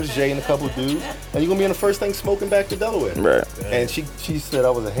 smash Terrence J and a couple of dudes, and you're gonna be in the first thing smoking back to Delaware. Right. And she said I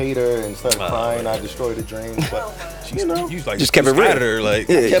was a hater and started crying. I destroyed her dreams, but you know, You like Just kept it real. Her, like,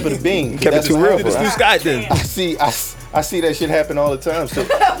 Yeah. kept it a bean. Kept it too real. this new Scott then. I see that shit happen all the time. So you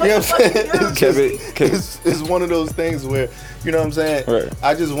know what I'm saying? It's one of those things where, you know what I'm saying? Right.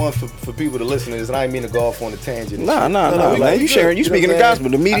 I just want for people to listen to this, and I ain't mean to go off on a tangent. Nah, we man. You sharing, you know speaking what the I'm gospel,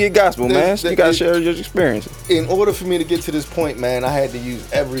 saying? the media gospel, man. There's- You gotta share your experiences. In order for me to get to this point, man, I had to use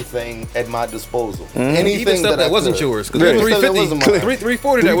everything at my disposal. Anything Even stuff that I wasn't could. yours. Because Even stuff that 350, wasn't mine.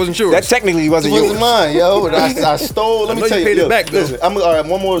 340 that wasn't yours. That technically It wasn't wasn't yours. mine, yo. But I stole. Let I me know tell you you. paid it Yo, back, though. listen, all right,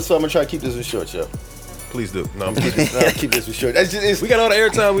 one more. So I'm gonna try to keep this one short, yo. Please do. No, I'm I'll keep this one short. That's just, We got all the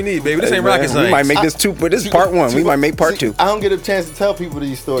airtime we need, baby. This ain't rocket science. We might make this two, but this is part one. We might make part two. I don't get a chance to tell people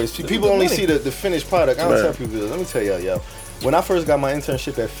these stories. See, people only see the finished product. I don't tell people this. Let me tell y'all, yo. When I first got my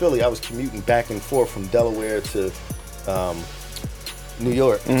internship at Philly, I was commuting back and forth from Delaware to New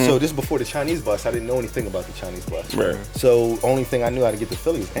York. So this is before the Chinese bus. I didn't know anything about the Chinese bus. Right. So only thing I knew how to get to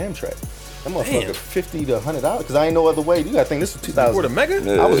Philly was Amtrak. That motherfucker $50 to $100 because I ain't no other way. You gotta think this was 2000. For the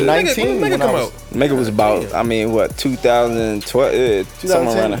Mega? I was 19 When Mega when I come was out? Mega was about, I mean, what, 2012? Somewhere around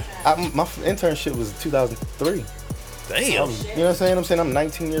 2010. there. My internship was 2003. Damn. You know what I'm saying? I'm saying I'm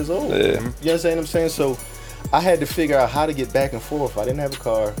 19 years old. Yeah. You know what I'm saying? So I had to figure out how to get back and forth. I didn't have a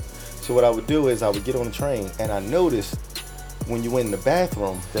car. So what I would do is I would get on the train, and I noticed when you went in the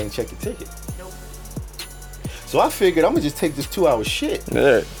bathroom, they didn't check your ticket. Nope. So I figured I'm gonna just take this 2-hour shit,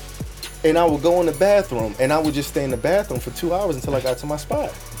 Yeah. and I would go in the bathroom, and I would just stay in the bathroom for 2 hours until I got to my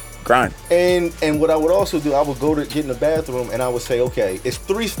spot. Grind. And what I would also do, I would go to get in the bathroom, and I would say, okay, it's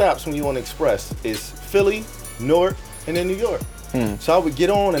 3 stops when you on Express. It's Philly, Newark, and then New York. So I would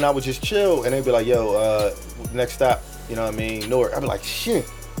get on, and I would just chill, and they'd be like, yo, next stop, you know what I mean, Newark. I'd be like, shit.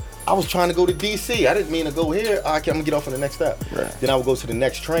 I was trying to go to DC. I didn't mean to go here. I'm gonna get off on the next stop. Right. Then I would go to the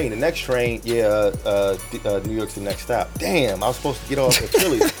next train. The next train, New York's the next stop. Damn, I was supposed to get off at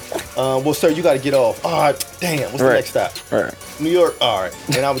Philly. well, sir, you got to get off. All right, damn, what's the Right. next stop? Right. New York, all right.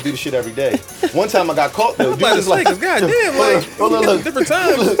 And I would do the shit every day. One time I got caught though. Dude Like, was like, goddamn, like, look. different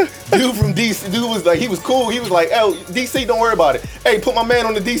times. Dude from DC, dude was like, he was cool. He was like, oh, DC, don't worry about it. Hey, put my man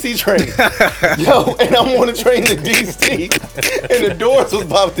on the DC train. Yo, and I'm on the train to DC, and the doors was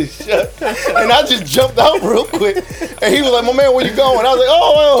about to shut. And I just jumped out real quick. And he was like, my man, where you going? I was like,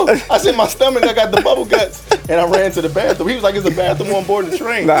 oh, well. I said, my stomach, I got the bubble guts. And I ran to the bathroom. He was like, there's a bathroom on board the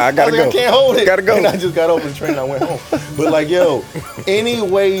train. Nah, I gotta was like, go. I can't hold it. Gotta go. And I just got off the train and I went home. But like, yo, any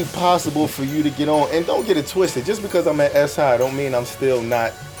way possible for you to get on, and don't get it twisted. Just because I'm at SI, don't mean I'm still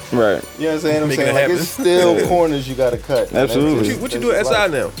not. Right. You know what I'm saying? Making it Like, happen. it's still corners you gotta cut. man. Absolutely. What you do at SI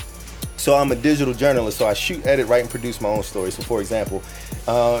now? So I'm a digital journalist, so I shoot, edit, write, and produce my own stories. So for example,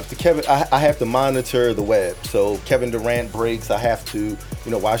 I have to monitor the web. So Kevin Durant breaks, I have to,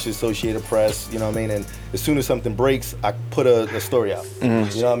 watch the Associated Press, you know what I mean? And as soon as something breaks, I put a story out. You know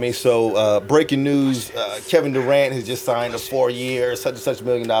what I mean? So breaking news, Kevin Durant has just signed a 4-year, such and such $1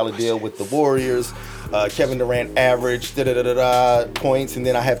 million deal with the Warriors. Kevin Durant averaged points, and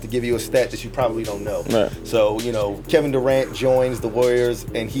then I have to give you a stat that you probably don't know. Right. So, Kevin Durant joins the Warriors,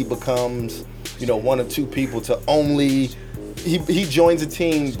 and he becomes, one of two people to only, he joins a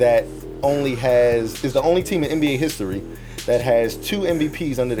team that is the only team in NBA history that has 2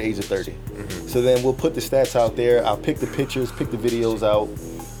 MVPs under the age of 30. So then we'll put the stats out there. I'll pick the pictures, pick the videos out.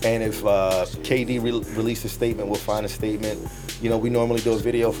 And if KD releases a statement, we'll find a statement. We normally do a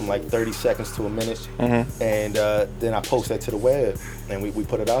video from like 30 seconds to a minute. And then I post that to the web and we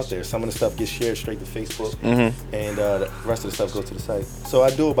put it out there. Some of the stuff gets shared straight to Facebook. And the rest of the stuff goes to the site. So I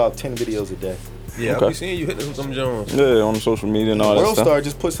do about 10 videos a day. Yeah, Okay. I be seeing you hitting some Jones. Yeah, on social media and all that World stuff. Star,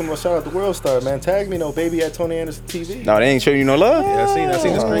 just put some shout out to World Star, man. Tag me, baby at Tony Anderson TV. No, they ain't showing you no love. Yeah, I seen the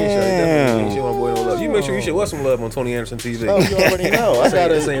screenshot. Definitely Damn. show my boy no love. You make sure you show us some love on Tony Anderson TV. Oh, you already know.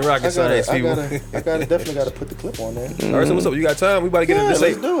 This ain't rocket science, people. Definitely got to put the clip on there. All right, so what's up? You got time? We about to get into Yeah, this.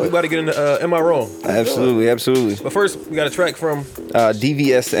 let's do it. We about to get into Am I Wrong? Absolutely. But first, we got a track from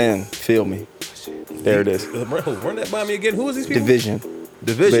DVSN, Feel Me. There it is. Run that by me again. Who is these people? Division.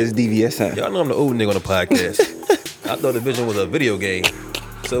 But it's DVSN. Y'all know I'm the old nigga on the podcast. I thought Division was a video game.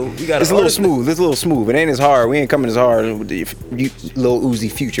 So we got It's a little smooth. It's a little smooth. It ain't as hard. We ain't coming as hard with the Lil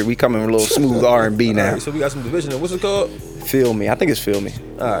Uzi Future. We coming with a little smooth R&B now. So we got some Division. What's it called? Feel Me. I think it's Feel Me.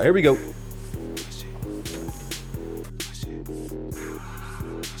 All right, here we go.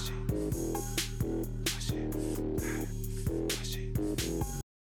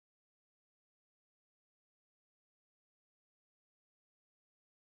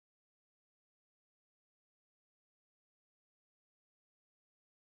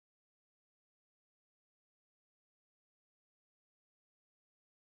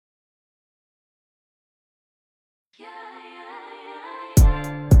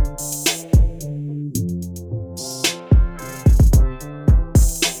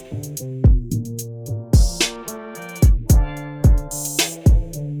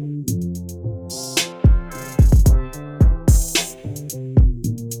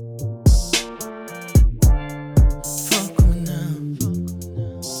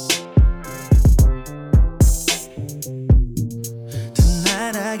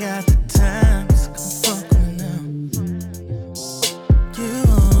 Tonight I got the time, so come fuck with me now. You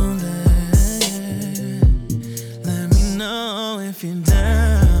only let me know if you're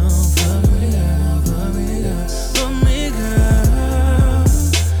down. Fuck me, girl, fuck me, girl, fuck me, girl.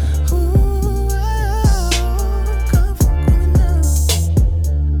 Ooh, come fuck with me now.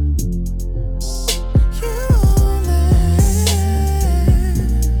 You only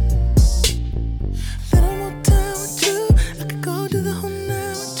little more time with you. I could go through the whole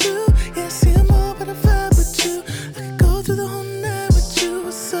night with you. Yeah, I see them all, but I vibe with you. I could go through the whole night with you.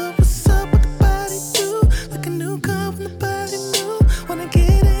 What's up, what the body do? Like a new car when the body new. Wanna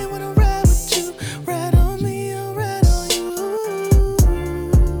get in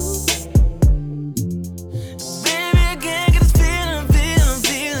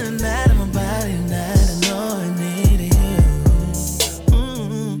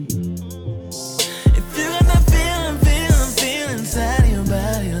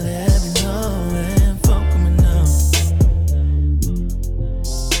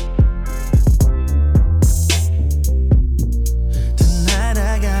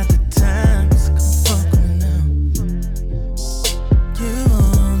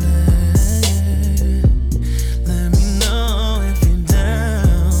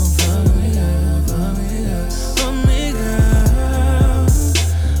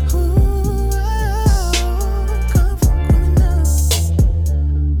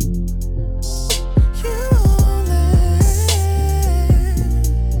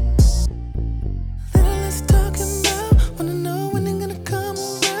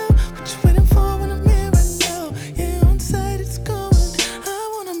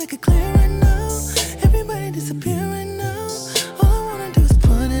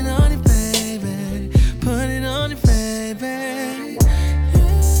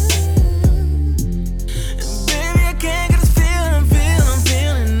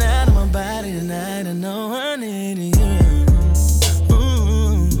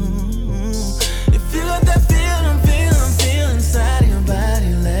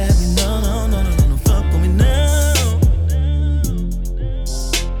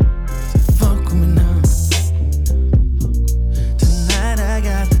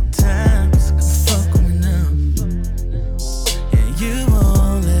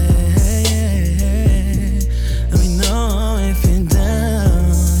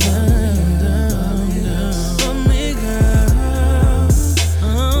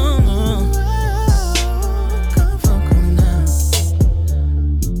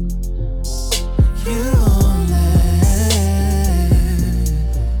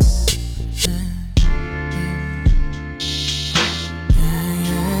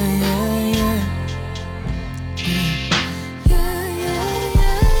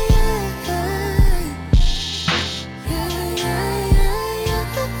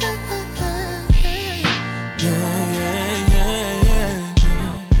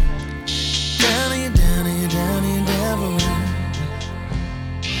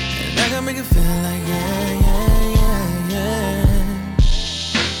I make it feel like yeah, yeah, yeah, yeah.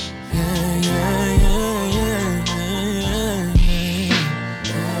 Yeah, yeah, yeah, yeah, yeah,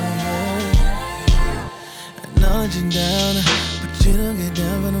 yeah, yeah. I know that you're down, but you don't get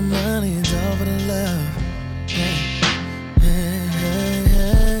down for the money, it's all for the love. Yeah, yeah, yeah,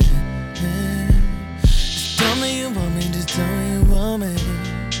 yeah, yeah. Just tell me you want me, just tell me you want me.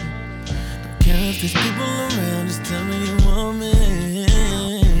 Don't care if there's people around, just tell me you want me.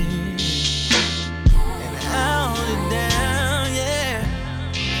 And I'll hold it down, yeah.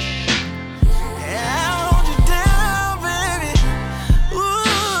 Yeah, I'll hold you down, baby. Ooh,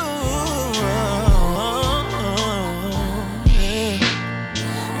 yeah.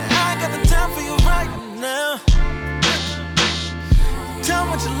 I ain't got the time for you right now. Tell me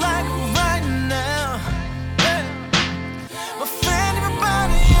what you like right now. Yeah. My friend,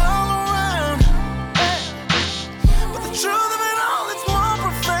 everybody all around. Yeah. But the truth of it all, it's more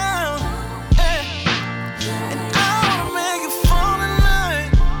profound. Yeah. And I wanna make it fall in line.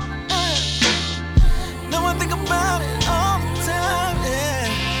 Yeah. Now I think about it all the time. Yeah.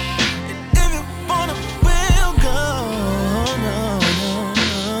 And if you wanna, we'll go. No, no,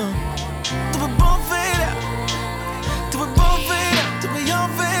 no. Till we both fade out. Till we both fade out. Till we all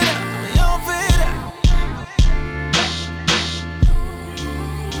fade out. We all fade out.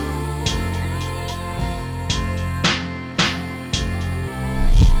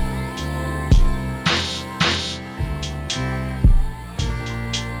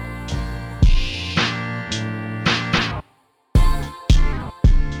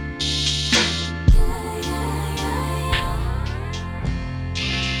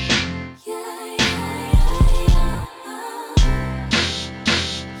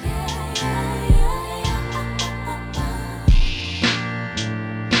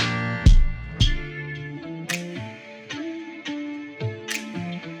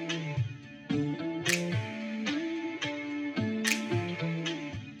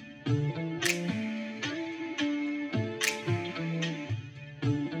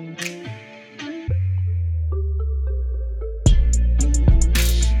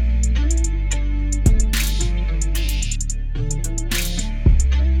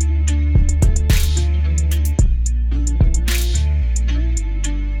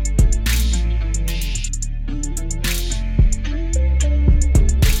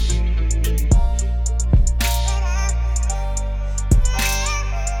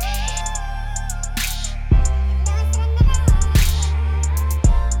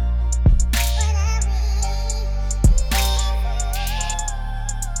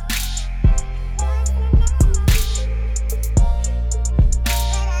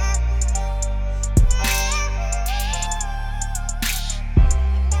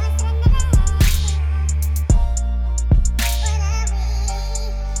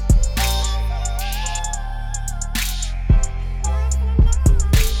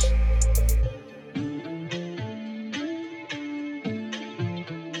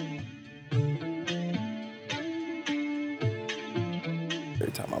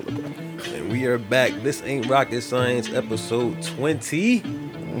 Every time I look at him. And we are back. This ain't Rocket Science, episode 20.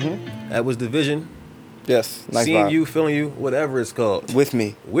 That was Division. Yes, nice Seeing vibe. you, feeling you, whatever it's called. With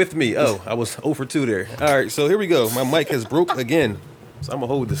me. With me. Oh, I was 0 for 2 there. All right, so here we go. My mic has broke again. So I'm going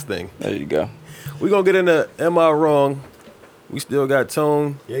to hold this thing. There you go. We're going to get into Am I Wrong? We still got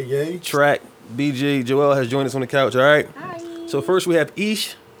Tone, Yay, yay. Track, BJ, Joel has joined us on the couch, all right? Hi. So first we have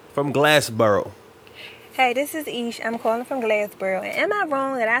Ish from Glassboro. Hey, this is Ish. I'm calling from Glassboro. And am I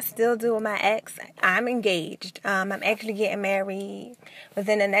wrong that I still do with my ex? I'm engaged. I'm actually getting married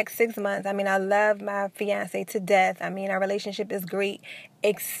within the next 6 months. I mean, I love my fiance to death. I mean, our relationship is great,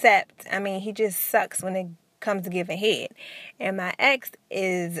 except, I mean, he just sucks when it comes to giving head. And my ex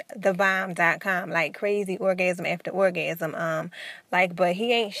is thevime.com, like crazy orgasm after orgasm. But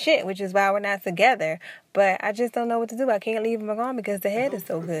he ain't shit, which is why we're not together. But I just don't know what to do. I can't leave him alone because the head is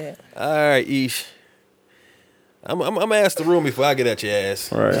so good. All right, Ish. I'm gonna ask the room before I get at your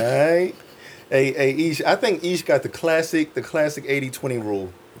ass. All right. Right. Hey, Ish. I think Ish got the classic 80-20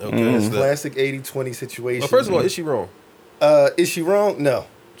 rule. Okay. That's the- Classic 80-20 situation. well, first of all, is she wrong? Is she wrong? No.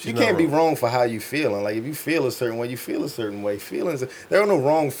 She's You not can't be wrong. wrong for how you feeling. Like if you feel a certain way, you feel a certain way. Feelings, there are no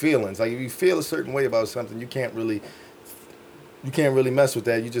wrong feelings. Like if you feel a certain way about something, you can't really mess with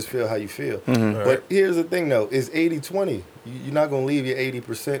that. You just feel how you feel. But here's the thing though, is 80-20. You're not gonna leave your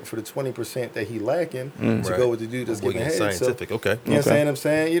 80% for the 20% that he lacking to Right. go with the dude that's Avoiding giving head. scientific, So, okay. You know what I'm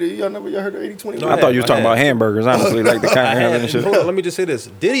saying? Y'all heard of 80-20 No, rule? I thought you was talking I about had. hamburgers, honestly, like the kind I of had, and shit. hold on, let me just say this.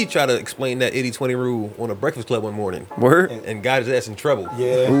 Did he try to explain that 80-20 rule on a Breakfast Club one morning Word? and got his ass in trouble?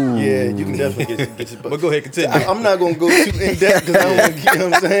 Yeah, you can definitely get your But go ahead, continue. I'm not gonna go too in depth because I don't want to, you know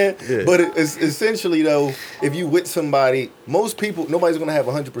what I'm saying? Yeah. But it's essentially though, if you with somebody, most people, nobody's gonna have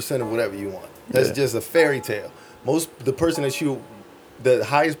 100% of whatever you want. That's just a fairy tale. The person that the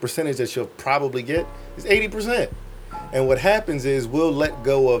highest percentage that you'll probably get is 80%. And what happens is we'll let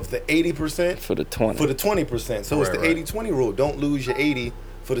go of the 80% For the 20. for the 20%. So it's Right, the right. 80-20 rule. Don't lose your 80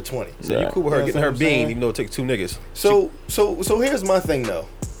 for the 20. So you cool with her You know getting what her I'm bean, saying? even though it takes two niggas. So here's my thing though.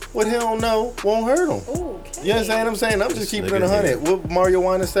 What he don't know won't hurt him. Ooh, okay. You understand what I'm saying? I'm just keeping it nigga 100. What Mario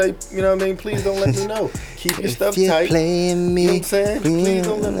wanna say? You know what I mean? Please don't let me know. Keep your stuff tight. playing me, You know what I'm saying? Please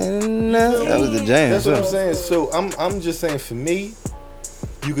don't let me. that was the jam. That's what I'm saying. So I'm just saying for me,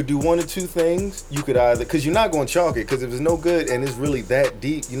 you could do one or two things. You could either, because you're not going to chalk it, because if it's no good and it's really that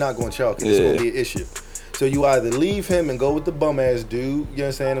deep, you're not going to chalk it. It's Yeah. going to be an issue. So you either leave him and go with the bum ass dude, you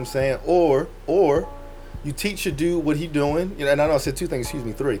understand what I'm saying? Or you teach your dude what he doing. You know, and I know I said two things, excuse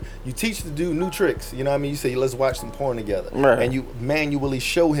me, three. You teach the dude new tricks. You know what I mean? You say, let's watch some porn together. Right. And you manually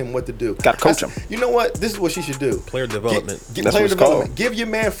show him what to do. Gotta coach him. You know what? This is what she should do. Player development. Get That's player what it's development. called. Give your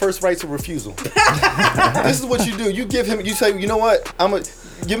man first rights of refusal. This is what you do. You give him. You say, you know what?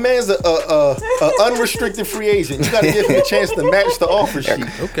 Your man's a unrestricted free agent. You got to give him a chance to match the offer sheet.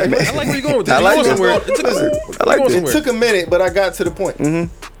 Okay, I like where you're going with this. I You're like going this. somewhere. I like this. It took a minute, but I got to the point.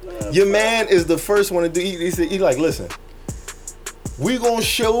 Your man is the first one to do. He like, listen. We gonna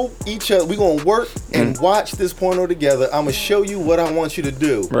show each other. We gonna work and watch this porno together. I'm gonna show you what I want you to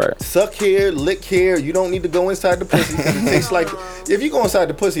do. Right. Suck here, lick here. You don't need to go inside the pussy. 'Cause it tastes like if you go inside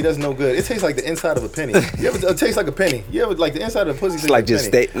the pussy, that's no good. It tastes like the inside of a penny. You ever? It tastes like a penny. You ever like the inside of the pussy? It's like just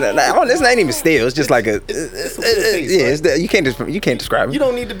stay. It's not even stale. It's just like a. It's a good taste, Yeah, right? it's you can't describe it. You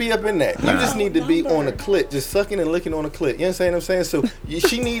don't need to be up in that. You just need to be on the clit, just sucking and licking on the clit. You understand what I'm saying? So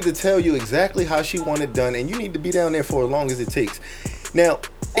she need to tell you exactly how she want it done, and you need to be down there for as long as it takes. Now,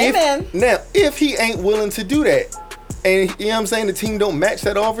 Amen. if he ain't willing to do that, and you know what I'm saying, the team don't match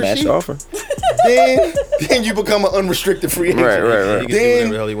that offer Match sheet, the offer. then you become an unrestricted free agent. Right. You can do whatever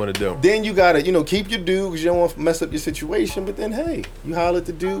the hell you want to do. Then you gotta, keep your dude because you don't want to mess up your situation. But then, hey, you holler at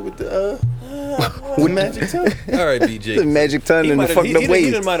the dude with the magic tongue. All right, BJ. The magic tongue and the fucked up He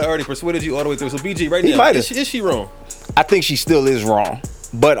ways. might have already persuaded you all the way through. So BJ, right He now, might is have. she wrong? I think she still is wrong,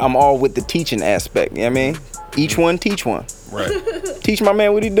 but I'm all with the teaching aspect. You know what I mean? Each one, teach one. Right. Teach my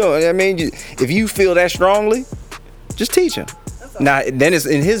man what he doing. I mean, if you feel that strongly, just teach him. Now, then it's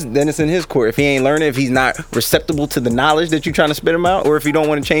in his court. If he ain't learning, if he's not receptible to the knowledge that you're trying to spit him out, or if he don't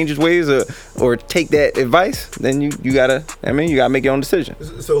want to change his ways or take that advice, then you gotta. I mean, you gotta make your own decision.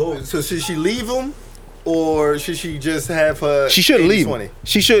 So should she leave him, or should she just have her? She should leave. 80-20?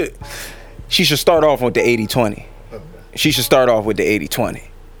 She should start off with the 80-20. She should start off with the 80-20.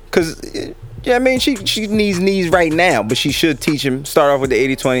 Cause yeah, I mean she needs knees right now, but she should teach him. Start off with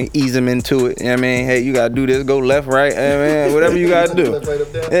the 80-20, ease him into it. You know what I mean, hey, you gotta do this, go left, right, whatever you gotta do. Left, right,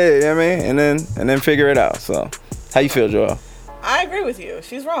 up, down. Yeah, you know what I mean, and then figure it out. So, how you feel, Joel? I agree with you.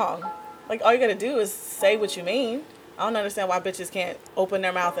 She's wrong. Like, all you gotta do is say what you mean. I don't understand why bitches can't open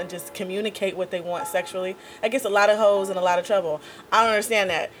their mouth and just communicate what they want sexually. That gets a lot of hoes in a lot of trouble. I don't understand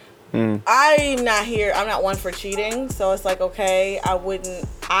that. I'm not one for cheating, so it's like, okay, I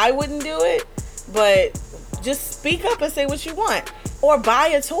wouldn't do it, but just speak up and say what you want. Or buy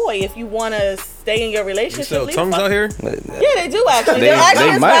a toy if you want to stay in your You relationship. sell Leave tongues fuck- out here? Yeah, they do actually. They- There actually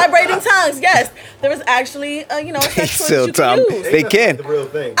they is might. vibrating tongues. Yes, there is actually, a sex toy sell that you can tongue. use. They can. The real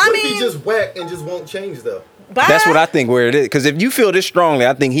thing. I What if mean- he just whack and just won't change though? Bye. That's what I think where it is. Because if you feel this strongly,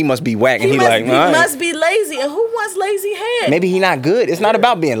 I think he must be whacking. He He must, like, he all right. must be lazy. And who wants lazy head? Maybe he not good. It's not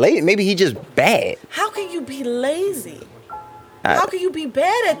about being lazy. Maybe he just bad. How can you be lazy? I- How can you be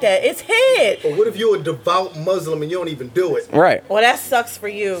bad at that? It's head. Or what if you're a devout Muslim and you don't even do it? Right. Well, that sucks for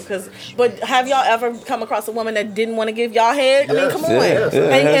you. But have y'all ever come across a woman that didn't want to give y'all head? I mean, Yes. come on. Yeah, yeah, and that's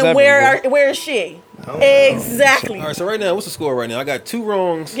and happened where is she? Exactly. All right, so right now, what's the score right now? I got 2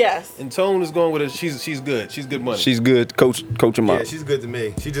 wrongs. Yes. And Tone is going with it. She's good. She's good money. She's good. Coach him Yeah, up. she's good to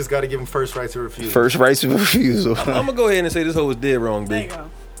me. She just got to give him first right to refuse. First rights of refusal. I'm gonna go ahead and say this hoe was dead wrong, There B. you go.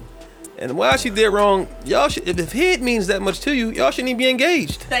 And why she did wrong? Y'all should, if head means that much to you, y'all shouldn't even be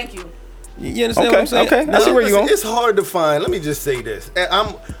engaged. Thank you. You understand what I'm saying? Okay. I see where you Listen, going. it's hard to find. Let me just say this.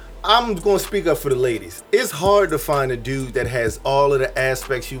 I'm going to speak up for the ladies. It's hard to find a dude that has all of the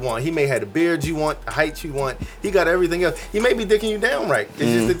aspects you want. He may have the beard you want, the height you want. He got everything else. He may be dicking you down right. It's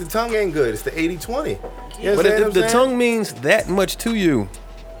just that the tongue ain't good. It's the 80-20. You But understand if the what I'm tongue means that much to you,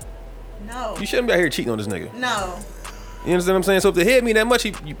 No. you shouldn't be out here cheating on this nigga. No. You understand what I'm saying? So if the head mean that much,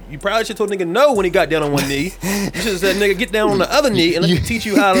 you probably should have told nigga no when he got down on one knee. You should have said, nigga, get down on the other knee and let me teach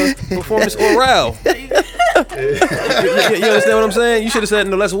you how to perform this oral. You understand what I'm saying? You should have said,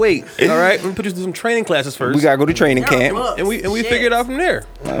 no, let's wait. All right? Let me put you through some training classes first. We gotta go to training camp. and we figure it out from there.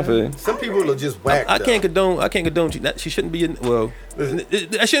 I feel you. Some people are just whack. I can't condone. She shouldn't be.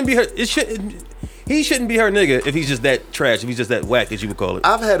 That shouldn't be her. He shouldn't be her nigga if he's just that trash. If he's just that whack, as you would call it.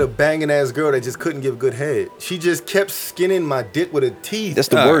 I've had a banging ass girl that just couldn't give good head. She just kept skinning my dick with her teeth. That's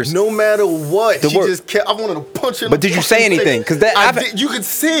the worst. No matter what, The she worst. just kept. I wanted to punch her. in But the did you say fucking face. anything? 'Cause that- I I've- did, you could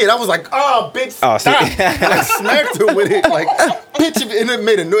see it. I was like, "Oh, bitch, Oh, see. stop!" And I smacked her with it, like, "Bitch," and it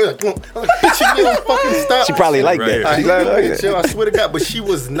made a noise. Like, I was like, "Bitch, if you don't fucking stop." She probably like Right. that. I She hit like her with it, that. yo, I swear to God, but she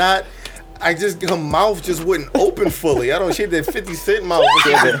was not. Her mouth just wouldn't open fully. She had that 50 Cent mouth.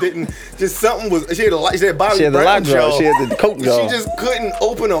 She had Bobby She had the Brown lockjaw. She had the coke jaw. She just couldn't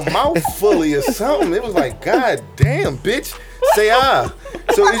open her mouth fully or something. It was like, God damn, bitch, say ah.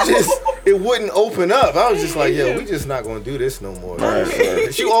 So it wouldn't open up. I was just like, yo, we just not gonna do this no more.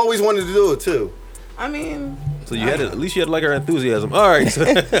 She always wanted to do it too. I mean, So at least you had to like her enthusiasm. All right. So,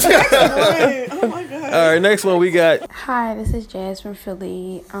 all oh my God. right. Next one we got. Hi, this is Jazz from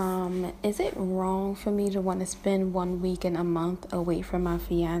Philly. Is it wrong for me to want to spend 1 week in a month away from my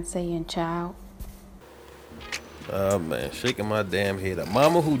fiance and child? Oh man, shaking my damn head. A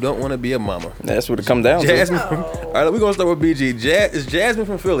mama who don't want to be a mama. That's what it comes down to. Jasmine. All right, we're gonna start with BG. Is Jasmine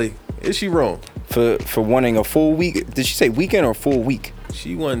from Philly? Is she wrong? For wanting a full week. Did she say weekend or full week?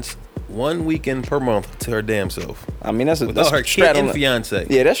 She wants 1 weekend per month to her damn self. I mean, that's Without her kid straddling and fiance.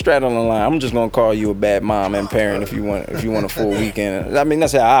 Yeah, that's straddling the line. I'm just gonna call you a bad mom and parent if you want a full weekend. I mean,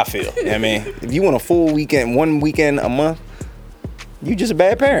 that's how I feel. I mean, if you want a full weekend, 1 weekend a month, you just a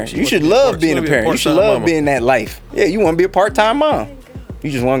bad parent. You should love being a parent. You should love being that life. Yeah, you want to be a part-time mom.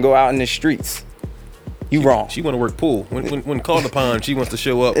 You just want to go out in the streets. You wrong. She want to work pool. When called upon, she wants to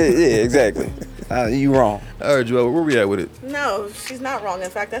show up. Yeah, exactly. You wrong. All right, Joel, where we at with it? No, she's not wrong.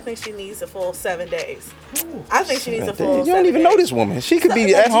 In fact, I think she needs a full 7 days. I think she needs a full. You don't even know this woman. She could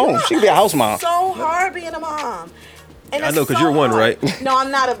be at home. She could be a house mom. It's so hard being a mom. And I it's know, 'cause so you're one, hard. right? No,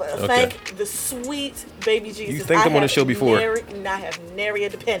 I'm not. Okay. Thank the sweet baby Jesus. You thanked him on the show before. I have nary a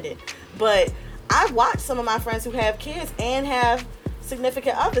dependent, but I've watched some of my friends who have kids and have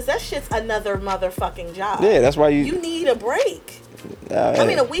significant others. That shit's another motherfucking job. Yeah, that's why You need a break. I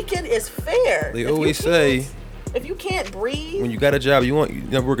mean, a weekend is fair. They always say, if you can't breathe, when you got a job you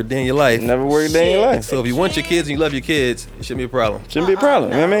never work a day in your life. Never work a day in your life. So if you want your kids and you love your kids, it shouldn't be a problem. Shouldn't be a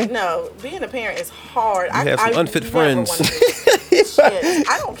problem. You know what I mean? No, being a parent is hard. You have some unfit friends. Shit,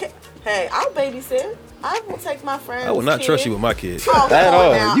 I don't care. Hey, I'll babysit. I will take my friends. I will not trust you with my kids. Oh, come At on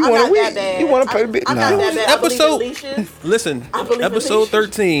all. now. You I'm wanna not wait- that bad. you wanna play a bit- I'm Nah. not that bad. I believe in Episode- leashes. Listen, I believe in episode leashes.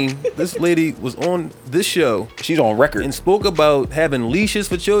 13, this lady was on this show She's on record. and spoke about having leashes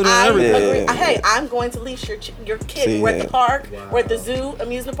for children and I everything. agree. Hey, I'm going to leash your kid. See, We're at yeah. the park. We're at the zoo,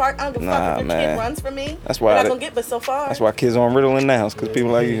 amusement park. I don't give a fuck Nah, if your man. kid runs from me. That's why We're not that- gonna get but so far. That's why kids on Ritalin now, because people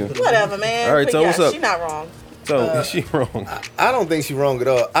like you. Whatever, man. All right, But so yeah, what's up? She's not wrong. So is she wrong? I don't think she's wrong at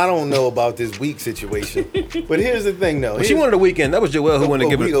all. I don't know about this week situation, but here's the thing, though. Well, she wanted a weekend. That was Joelle who wanted to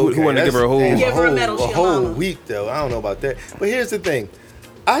give her, who wanted to give her a whole. Give her a medal, she a whole mama. week, though. I don't know about that. But here's the thing.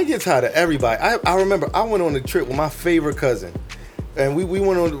 I get tired of everybody. I remember I went on a trip with my favorite cousin, and we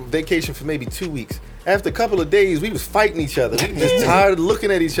went on vacation for maybe 2 weeks. After a couple of days, we was fighting each other. We was just tired of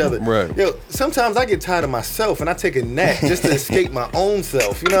looking at each other. Right. Yo, sometimes I get tired of myself, and I take a nap just to escape my own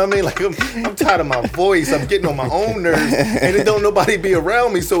self. You know what I mean? Like I'm tired of my voice. I'm getting on my own nerves, and it don't nobody be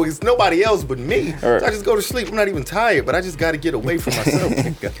around me, so it's nobody else but me. Right. So I just go to sleep. I'm not even tired, but I just got to get away from myself.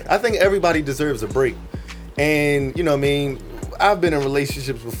 I think everybody deserves a break, and you know what I mean. I've been in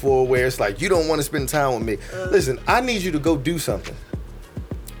relationships before where it's like you don't want to spend time with me. Listen, I need you to go do something.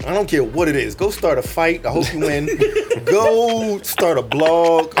 I don't care what it is. Go start a fight. I hope you win. Go start a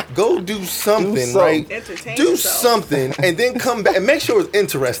blog. Go do something, right? Entertain Do yourself. something and then come back and make sure it's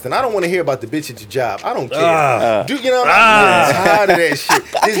interesting. I don't want to hear about the bitch at your job. I don't care. Do you know? I'm tired of that shit.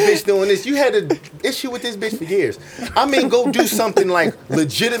 This bitch doing this. You had an issue with this bitch for years. I mean, go do something like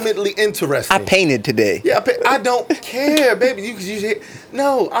legitimately interesting. I painted today. Yeah, I don't care, baby.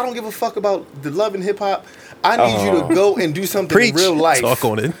 No, I don't give a fuck about the love and hip hop. I need you to go and do something Preach. in real life. Talk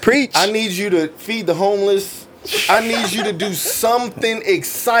on it. Preach. I need you to feed the homeless. I need you to do something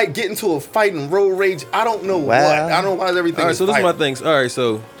get into a fight and road rage. I don't know what. I don't know why everything All right, is so this is my fighting. thing. All right,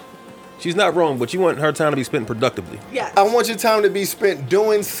 so She's not wrong, but you want her time to be spent productively. Yes. I want your time to be spent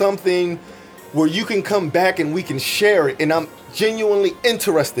doing something where you can come back and we can share it, and I'm genuinely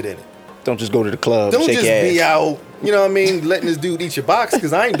interested in it. Don't just go to the club. Don't shake just your ass. be out, you know what I mean, letting this dude eat your box,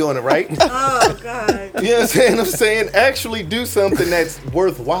 because I ain't doing it right. Oh God. You know what I'm saying? I'm saying actually do something that's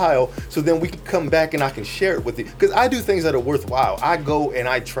worthwhile, so then we can come back and I can share it with you. Because I do things that are worthwhile. I go and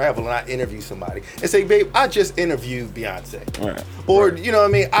I travel and I interview somebody and say, babe, I just interviewed Beyonce. Right. Or, you know what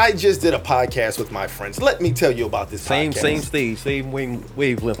I mean? I just did a podcast with my friends. Let me tell you about this Same podcast. stage, same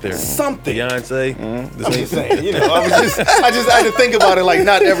wavelength there. Something. Beyonce. The I'm same just saying, you know, I just had to think about it like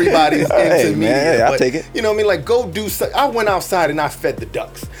not everybody's into Hey, media. man, hey, I'll but, take it. You know what I mean? Like go do something. I went outside and I fed the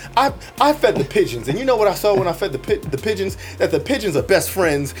ducks. I fed the pigeons. And you know what I saw when I fed the pigeons? That the pigeons are best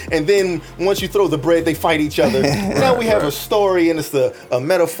friends. And then once you throw the bread, they fight each other. Now we have a story and it's a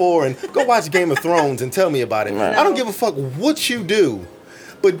metaphor. And go watch Game of Thrones and tell me about it. I don't give a fuck what you do,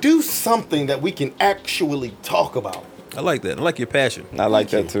 but do something that we can actually talk about. I like that. I like your passion. I like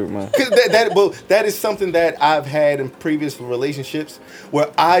that too, man. 'Cause that is something that I've had in previous relationships where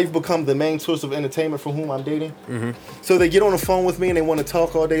I've become the main source of entertainment for whom I'm dating. So they get on the phone with me and they want to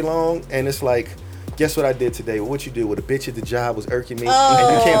talk all day long, and it's like, guess what I did today? Well, what you do? Well, the bitch at the job was irking me,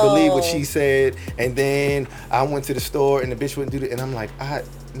 and you can't believe what she said. And then I went to the store and the bitch wouldn't do it, and I'm like,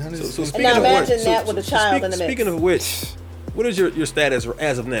 none of this. So And speaking now of imagine which, that with a child in the mix. Speaking of which, what is your status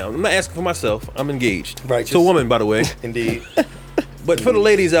as of now? I'm not asking for myself. I'm engaged. Righteous. To a woman, by the way. Indeed. But for the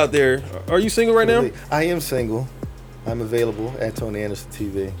ladies out there, are you single right now? I am single. I'm available at Tony Anderson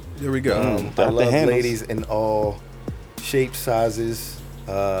TV. There we go. I Drop the love handles. ladies in all shapes, sizes,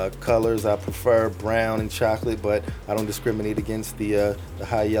 colors. I prefer brown and chocolate, but I don't discriminate against the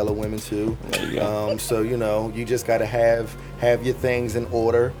high yellow women too. So you know, you just gotta have your things in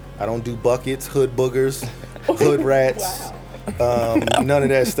order. I don't do buckets, hood boogers, hood rats, none of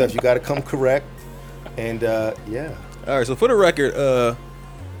that stuff. You gotta come correct, and yeah. All right, so for the record,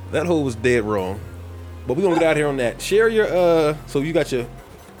 that hoe was dead wrong. But we're going to get out here on that. Share your, so you got your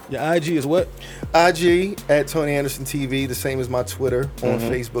IG is what? IG at Tony Anderson TV, the same as my Twitter. On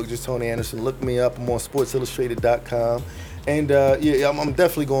Facebook, just Tony Anderson. Look me up. I'm on SportsIllustrated.com. And yeah, I'm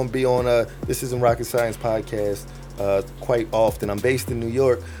definitely going to be on This Isn't Rocket Science podcast quite often. I'm based in New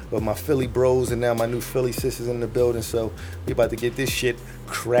York, but my Philly bros and now my new Philly sisters in the building, so we about to get this shit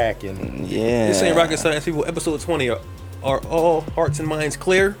cracking. Yeah. This ain't rocket science, people. Episode 20 are all hearts and minds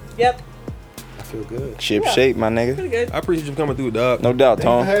clear? Yep. I feel good. Ship shape, my nigga. Pretty good. I appreciate you coming through, dog. No doubt, Thank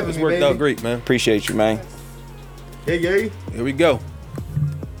you for Tom. having This me, worked baby. out great, man. Appreciate you, man. Yay, yay. Here we go.